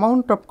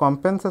 amount of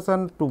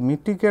compensation to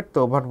mitigate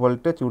the over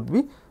voltage would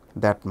be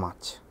that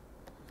much.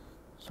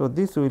 So,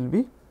 this will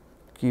be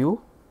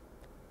Q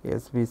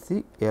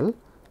SVC L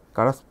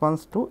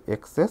corresponds to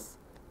excess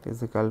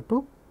is equal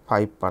to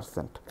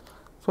 5%.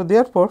 So,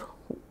 therefore,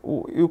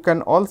 you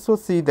can also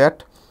see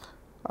that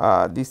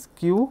this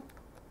Q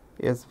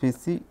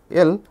SVC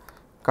L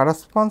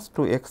corresponds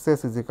to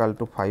excess is equal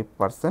to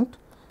 5%.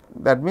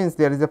 That means,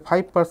 there is a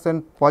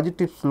 5%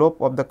 positive slope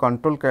of the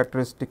control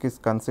characteristic is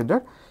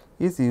considered,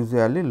 is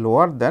usually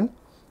lower than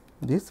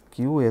this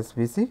Q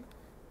SVC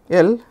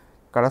L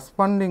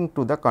corresponding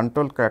to the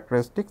control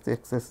characteristics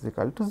excess is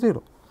equal to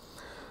 0.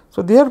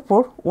 So,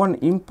 therefore, one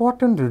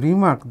important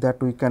remark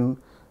that we can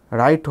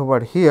write over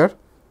here,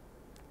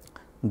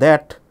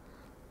 that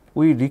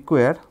we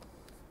require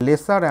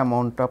lesser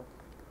amount of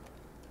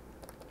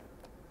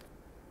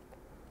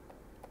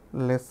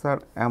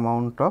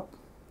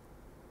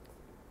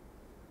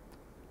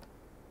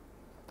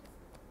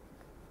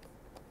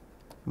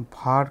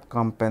var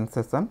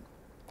compensation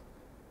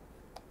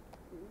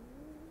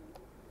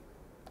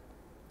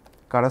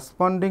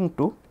corresponding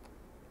to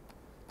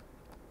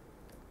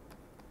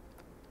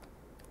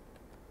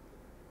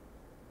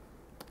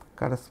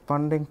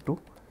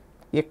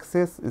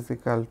excess is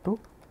equal to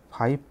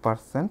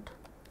 5%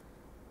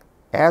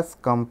 as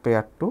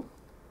compared to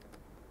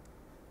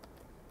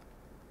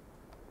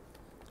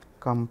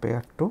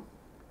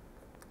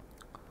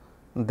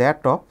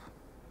that of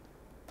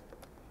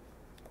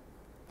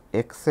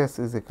excess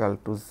is equal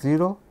to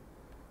 0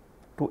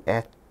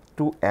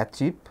 to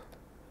achieve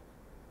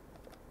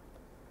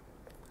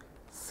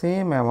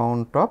same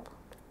amount of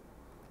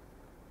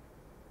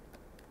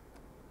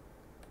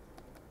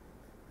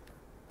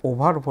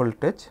over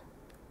voltage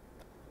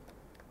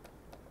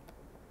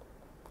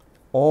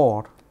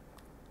or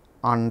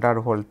under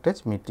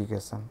voltage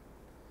mitigation.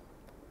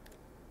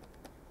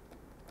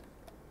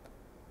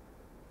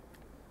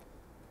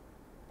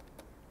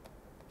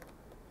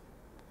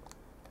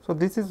 So,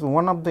 this is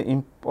one of the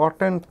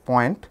important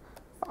point,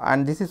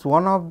 and this is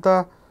one of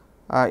the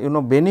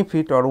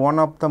benefit or one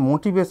of the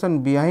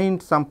motivation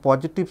behind some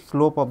positive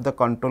slope of the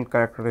control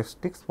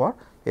characteristics for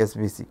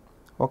SVC.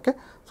 Okay.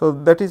 So,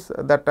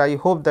 that I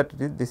hope that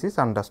this is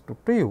understood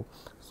to you.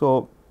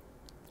 So,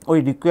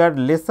 we require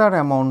lesser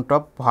amount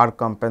of var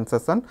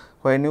compensation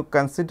when you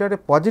consider a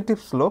positive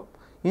slope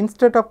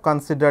instead of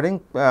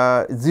considering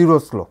 0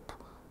 slope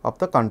of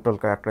the control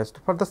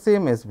characteristic for the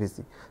same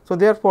SVC. So,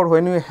 therefore,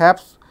 when we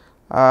have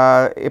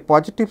a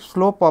positive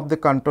slope of the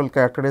control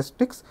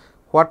characteristics,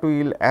 what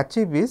we will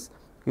achieve is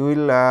you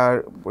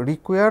will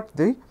require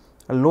the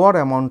lower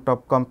amount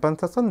of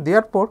compensation.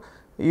 Therefore,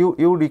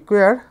 you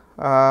require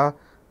a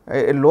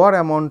lower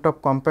amount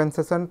of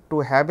compensation to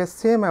have a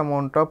same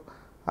amount of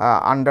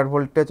under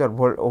voltage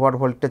or over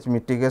voltage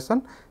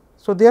mitigation.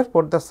 So,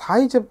 therefore, the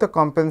size of the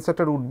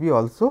compensator would be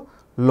also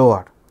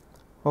lower,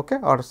 okay,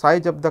 or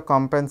size of the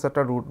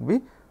compensator would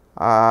be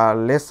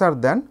lesser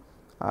than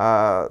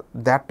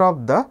that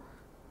of the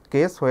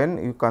case when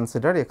you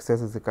consider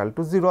excess is equal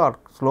to 0 or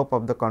slope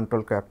of the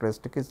control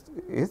characteristic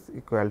is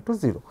equal to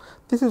 0.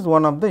 This is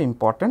one of the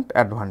important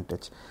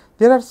advantage.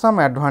 There are some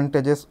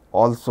advantages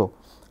also.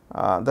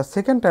 The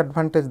second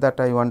advantage that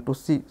I want to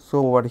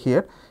show over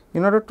here,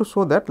 in order to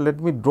show that, let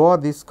me draw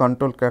these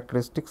control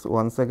characteristics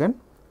once again.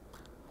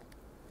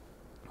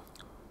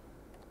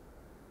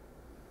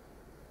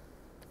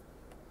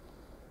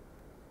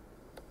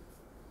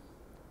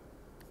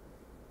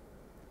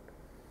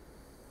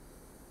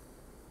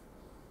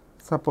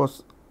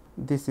 Suppose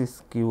this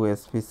is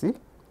QSVC,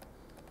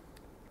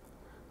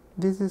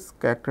 this is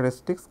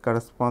characteristics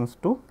corresponds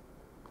to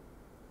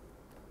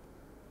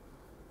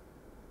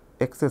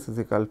excess is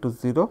equal to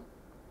 0.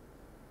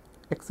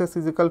 Excess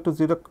is equal to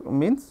 0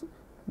 means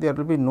there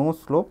will be no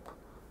slope.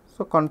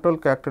 So, control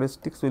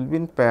characteristics will be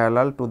in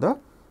parallel to the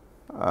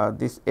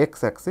this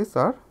x axis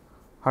or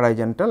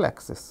horizontal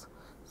axis.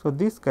 So,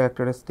 these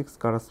characteristics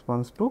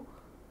corresponds to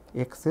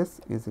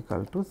excess is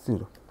equal to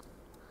 0.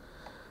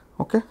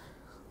 Okay.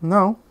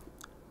 Now,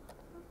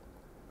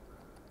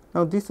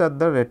 these are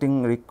the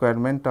rating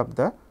requirement of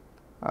the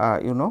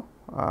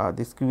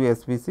this Q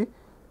SVC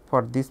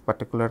for this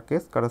particular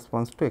case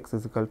corresponds to x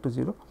is equal to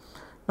 0.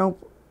 Now,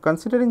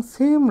 considering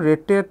same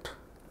rated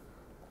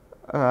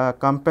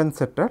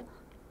compensator,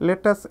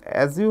 let us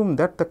assume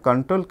that the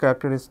control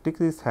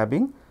characteristic is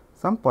having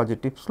some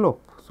positive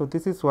slope. So,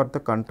 this is what the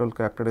control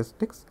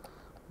characteristics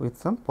with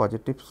some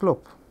positive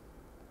slope.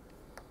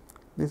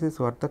 This is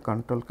what the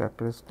control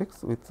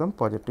characteristics with some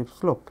positive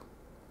slope.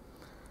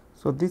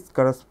 So, this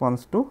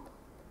corresponds to,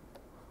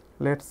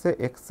 let us say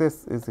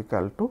excess is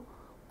equal to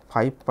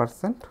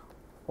 5%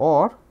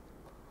 or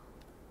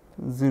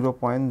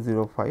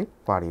 0.05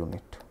 per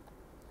unit.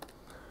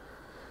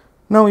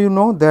 Now, you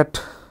know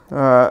that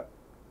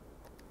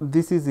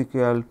this is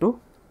equal to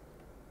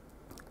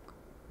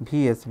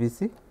V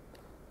SVC.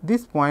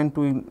 This point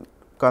we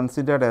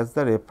consider as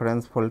the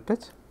reference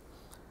voltage.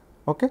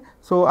 Okay.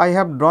 So, I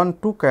have drawn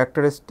two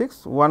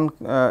characteristics, one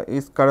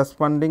is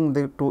corresponding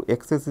to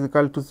x is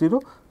equal to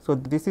 0. So,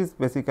 this is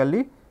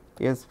basically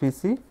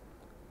SVC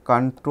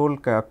control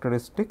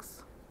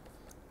characteristics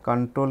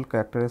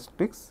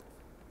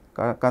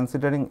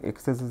considering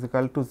x is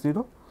equal to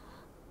 0,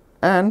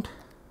 and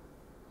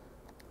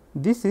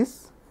this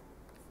is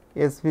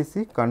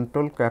SVC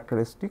control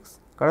characteristics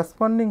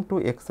corresponding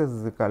to x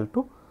is equal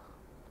to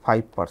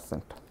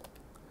 5%.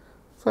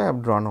 So, I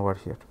have drawn over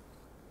here.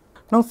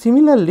 Now,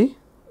 similarly,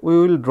 we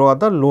will draw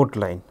the load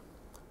line.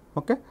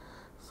 Okay.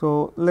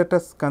 So, let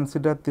us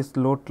consider this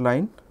load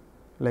line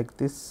like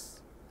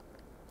this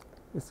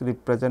is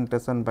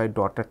representation by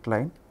dotted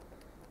line,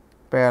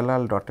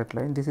 parallel dotted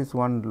line. This is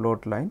one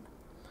load line,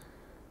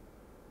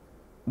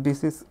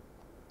 this is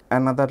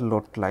another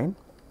load line,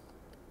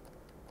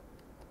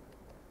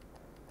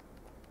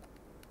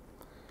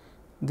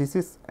 this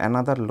is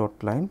another load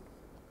line.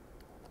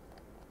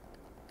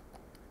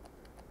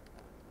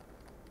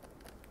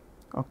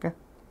 Okay.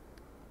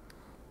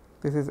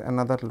 This is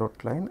another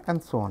load line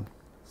and so on.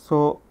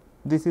 So,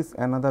 this is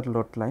another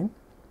load line,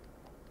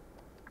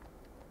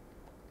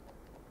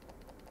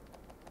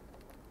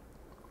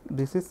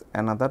 this is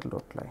another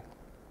load line.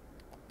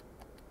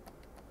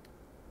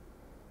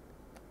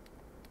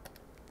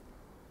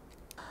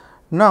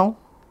 Now,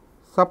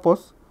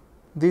 suppose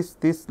this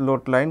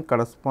load line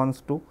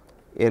corresponds to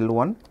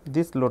L1,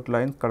 this load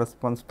line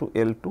corresponds to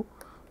L2,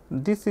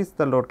 this is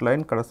the load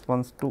line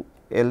corresponds to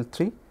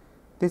L3,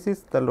 this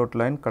is the load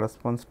line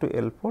corresponds to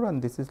L4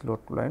 and this is load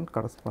line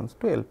corresponds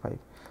to L5.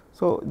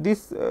 So,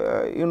 this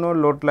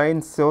load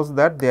line shows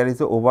that there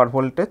is a over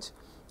voltage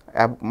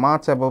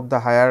much above the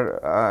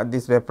higher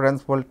this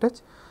reference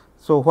voltage.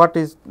 So, what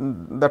is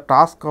the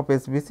task of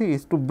SVC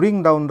is to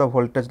bring down the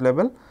voltage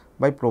level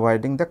by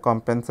providing the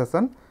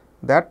compensation,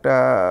 that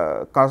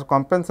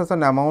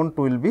compensation amount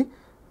will be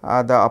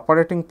the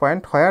operating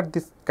point where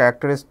these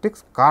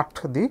characteristics cut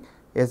the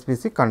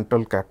SVC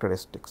control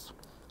characteristics.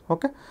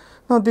 Okay.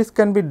 Now, this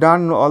can be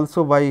done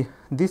also by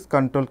this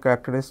control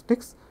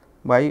characteristics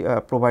by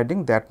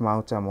providing that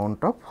much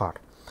amount of Var.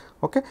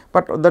 Okay.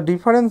 But the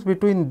difference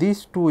between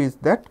these two is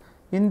that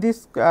in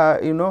this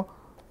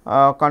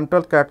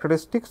control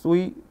characteristics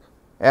we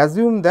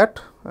assume that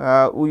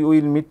we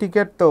will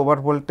mitigate the over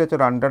voltage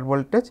or under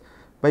voltage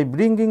by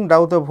bringing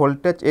down the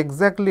voltage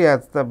exactly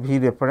as the V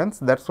reference,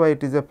 that is why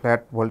it is a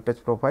flat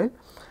voltage profile.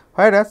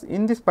 Whereas,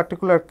 in this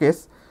particular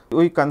case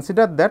we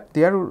consider that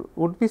there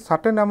would be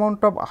certain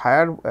amount of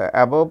higher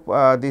above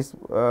this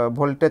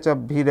voltage of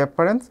V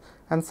reference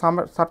and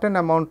some certain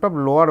amount of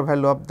lower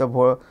value of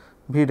the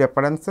V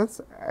references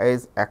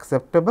is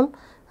acceptable,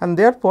 and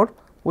therefore,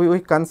 we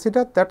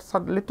consider that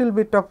some little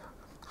bit of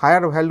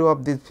higher value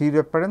of this V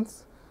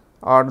reference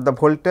or the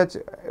voltage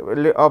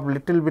of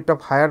little bit of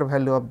higher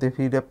value of the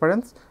V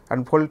reference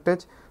and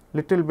voltage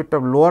little bit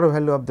of lower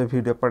value of the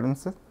V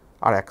references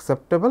are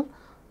acceptable,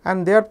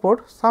 and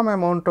therefore, some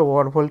amount of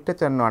over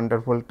voltage and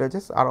under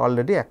voltages are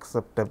already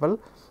acceptable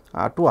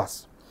to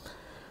us.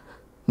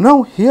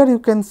 Now, here you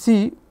can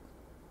see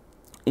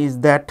is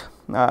that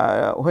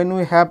when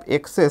we have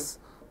excess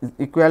is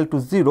equal to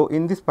 0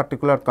 in this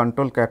particular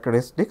control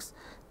characteristics,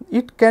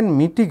 it can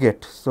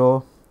mitigate.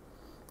 So,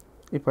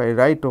 if I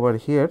write over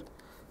here,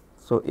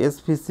 so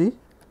SVC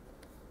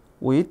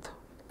with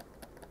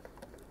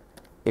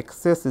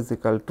excess is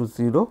equal to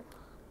 0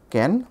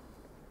 can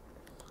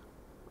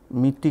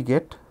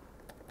mitigate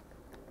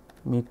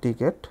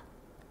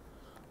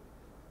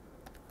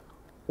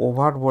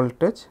over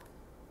voltage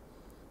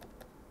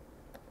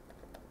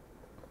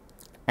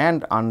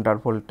and under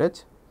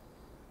voltage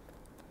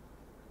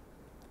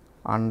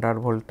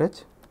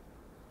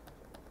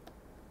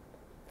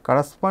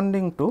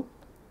corresponding to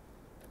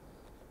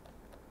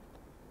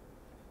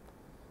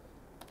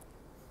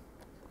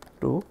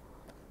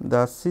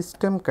the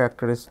system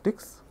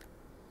characteristics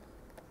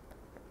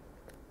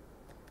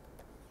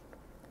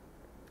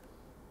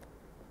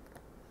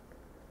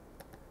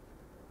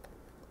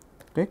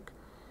take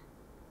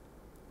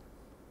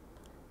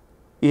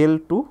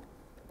L2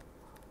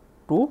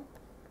 to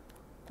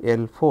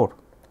L4.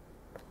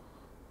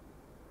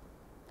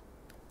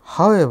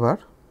 However,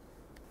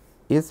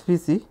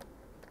 SVC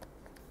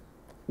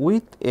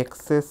with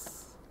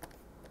excess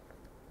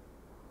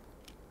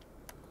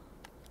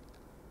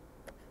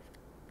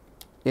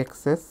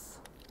excess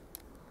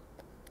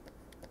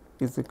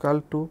is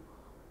equal to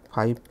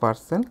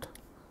 5%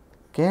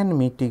 can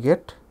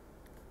mitigate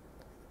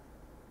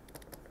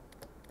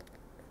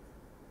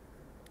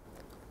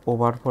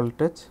over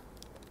voltage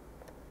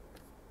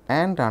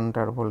and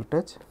under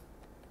voltage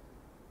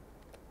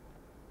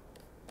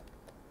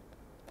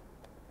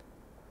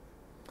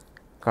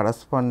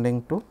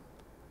corresponding to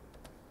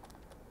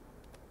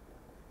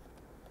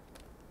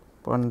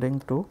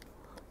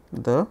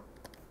the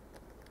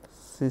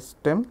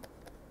system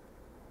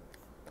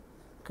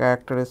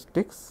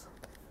characteristics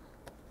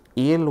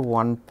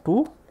L1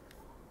 to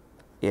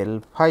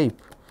L5.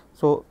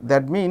 So,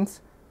 that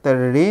means the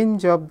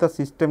range of the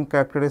system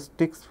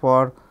characteristics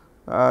for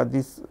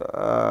this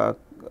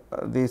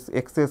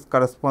excess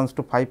corresponds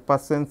to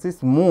 5%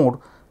 is more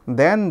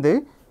than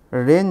the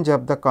range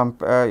of the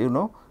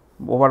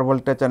over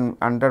voltage and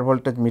under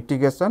voltage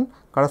mitigation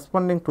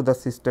corresponding to the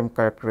system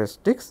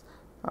characteristics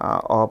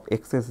of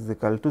excess is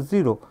equal to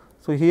 0.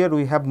 So, here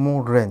we have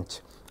more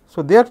range.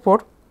 So,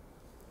 therefore,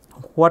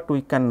 what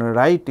we can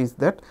write is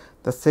that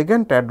the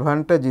second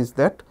advantage is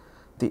that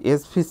the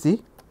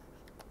SVC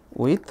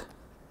with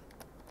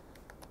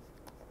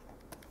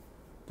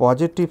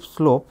positive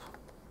slope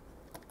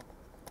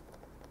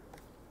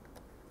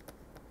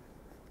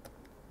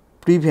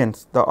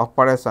prevents the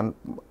operation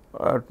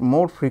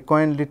more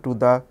frequently to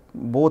the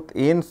both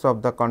ends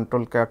of the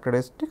control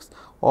characteristics,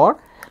 or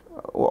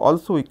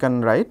also we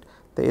can write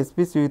the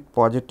SVC with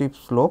positive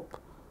slope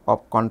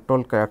of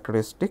control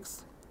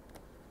characteristics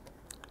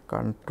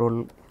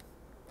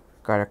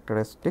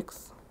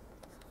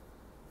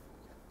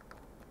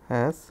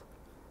has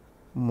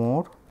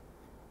more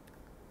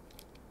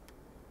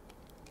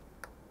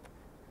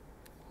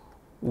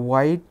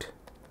wide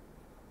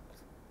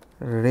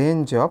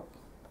range of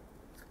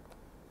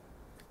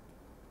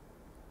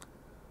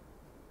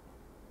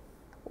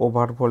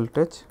over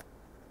voltage,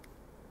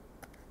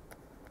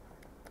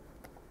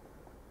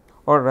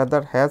 or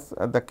rather has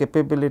the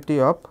capability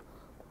of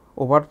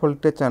over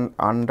voltage and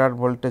under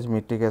voltage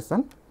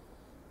mitigation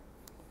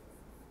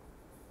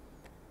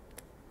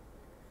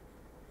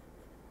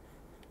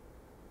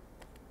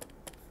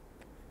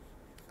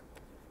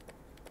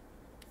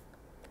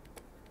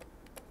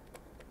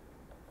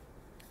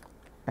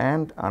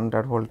and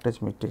under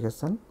voltage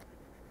mitigations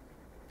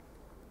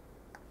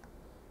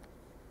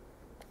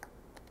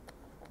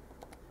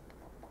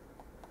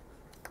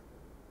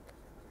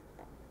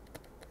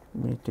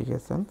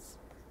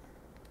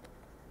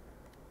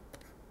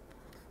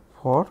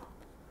for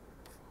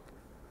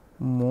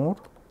more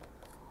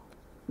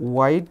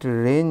wide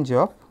range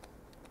of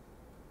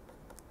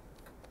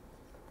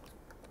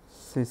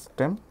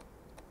system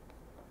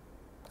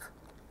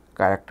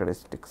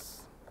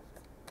characteristics.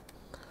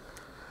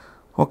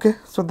 Okay.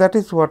 So, that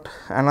is what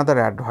another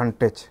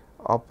advantage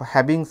of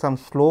having some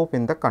slope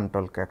in the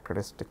control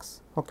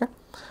characteristics. Okay.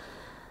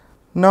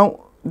 Now,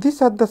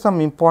 these are the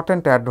some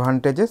important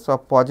advantages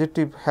of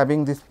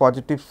having this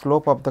positive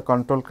slope of the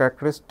control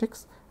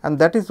characteristics, and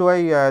that is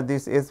why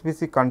this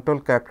SVC control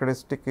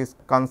characteristic is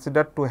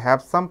considered to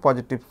have some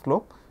positive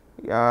slope,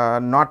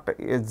 not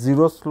a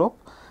 0 slope.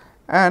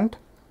 And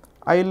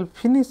I will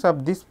finish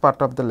up this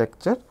part of the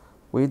lecture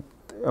with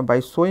by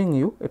showing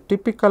you a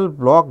typical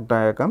block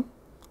diagram.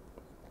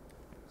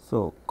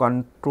 So,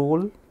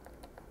 control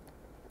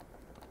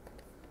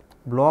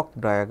block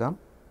diagram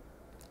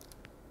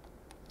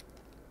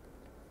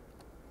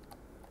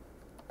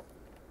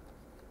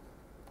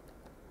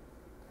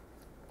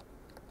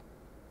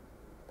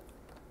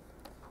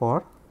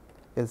for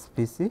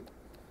SVC.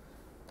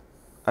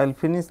 I will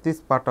finish this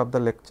part of the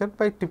lecture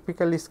by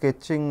typically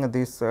sketching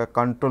this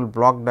control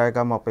block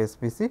diagram of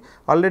SVC.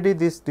 Already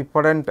these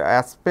different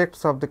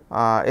aspects of the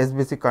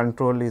SVC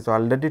control is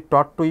already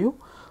taught to you.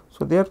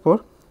 So,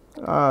 therefore,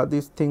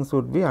 these things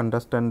would be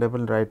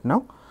understandable right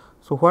now.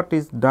 So, what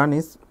is done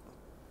is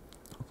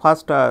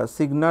first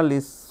signal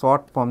is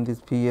sought from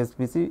this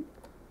VSVC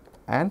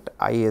and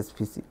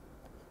ISVC.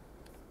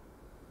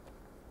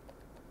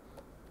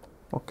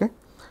 Okay.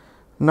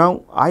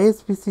 Now,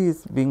 ISVC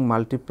is being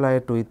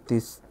multiplied with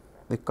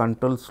the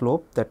control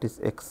slope, that is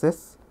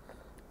excess,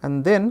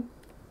 and then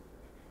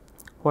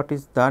what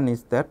is done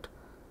is that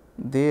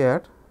they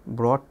are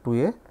brought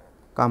to a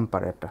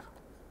comparator.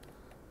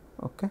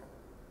 Okay.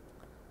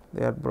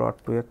 They are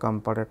brought to a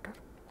comparator.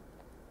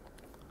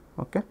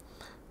 Okay.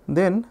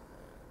 Then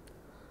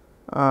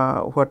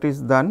what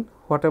is done,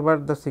 whatever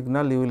the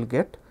signal you will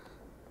get,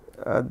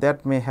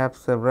 that may have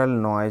several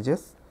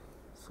noises.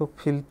 So,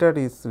 filter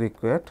is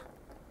required.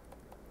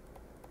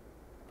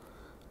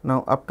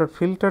 Now, after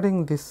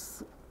filtering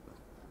this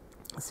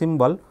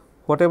symbol,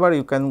 whatever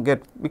you can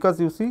get, because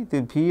you see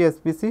the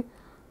VSVC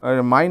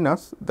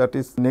minus, that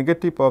is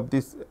negative of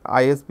this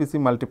ISVC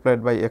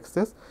multiplied by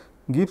excess,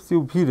 gives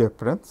you V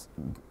reference.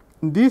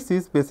 This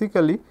is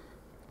basically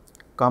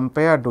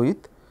compared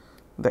with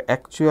the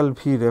actual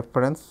V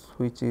reference,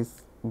 which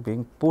is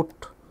being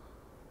put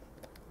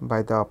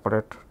by the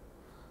operator,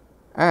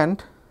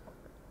 and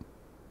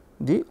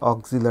the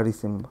auxiliary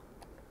symbol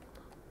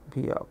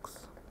V aux.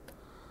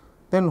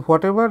 then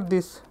whatever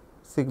this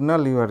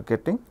signal you are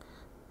getting,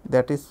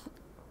 that is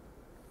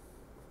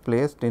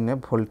placed in a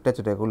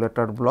voltage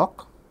regulator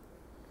block.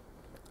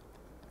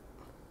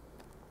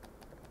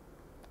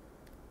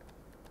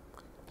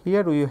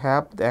 Here we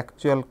have the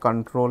actual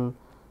controller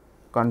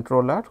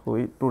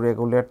to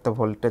regulate the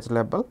voltage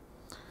level.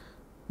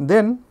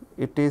 Then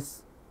it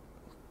is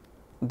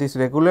this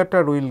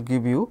regulator will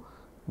give you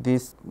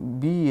this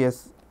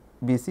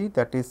BSBC,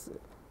 that is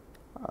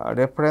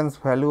reference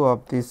value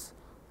of this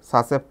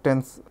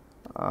susceptance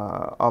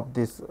of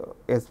this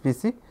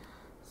SVC.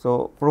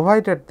 So,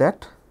 provided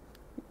that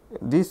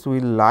this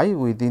will lie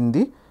within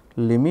the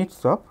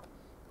limits of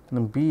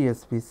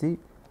BSVC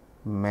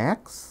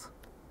max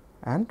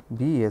and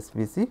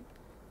BSVC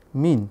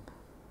mean.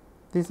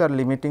 These are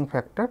limiting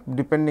factor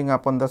depending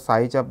upon the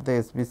size of the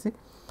SVC.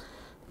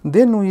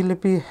 Then we will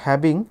be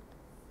having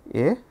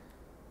a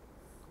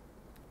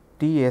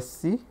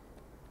TSC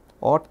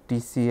or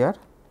TCR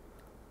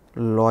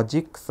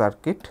logic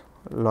circuit,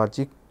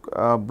 logic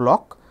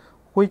block,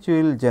 which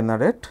will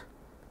generate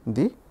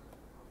the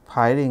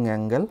firing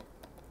angle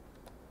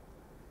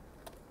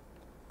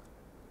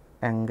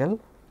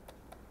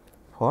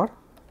for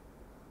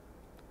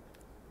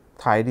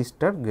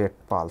thyristor gate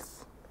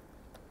pulse.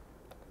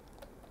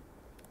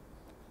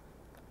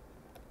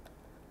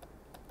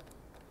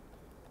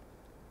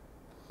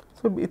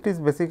 So, it is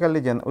basically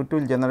it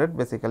will generate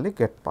basically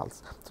gate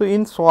pulse. So,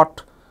 in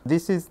short,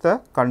 this is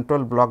the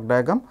control block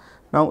diagram.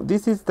 Now,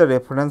 this is the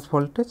reference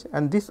voltage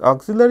and this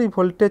auxiliary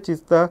voltage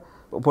is the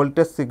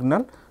voltage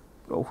signal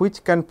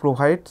which can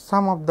provide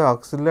some of the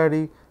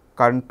auxiliary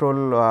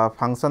control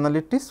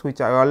functionalities,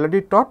 which I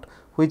already taught,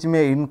 which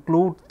may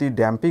include the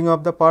damping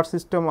of the power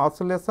system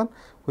oscillation,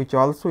 which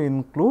also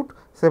include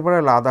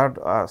several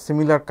other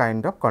similar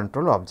kind of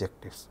control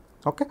objectives.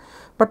 Okay.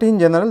 But in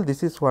general,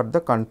 this is what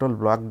the control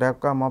block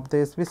diagram of the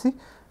SVC,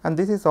 and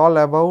this is all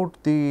about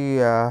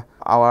the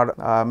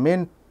our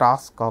main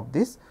task of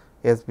this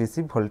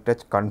SVC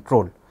voltage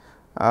control.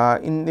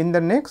 In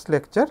the next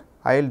lecture,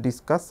 I will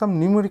discuss some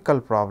numerical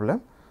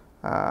problem,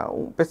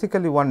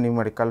 basically one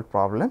numerical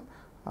problem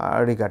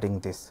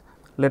regarding this.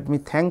 Let me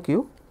thank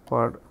you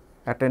for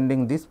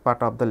attending this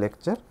part of the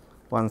lecture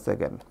once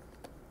again.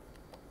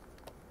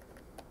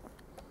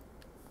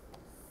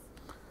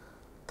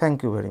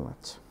 Thank you very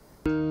much.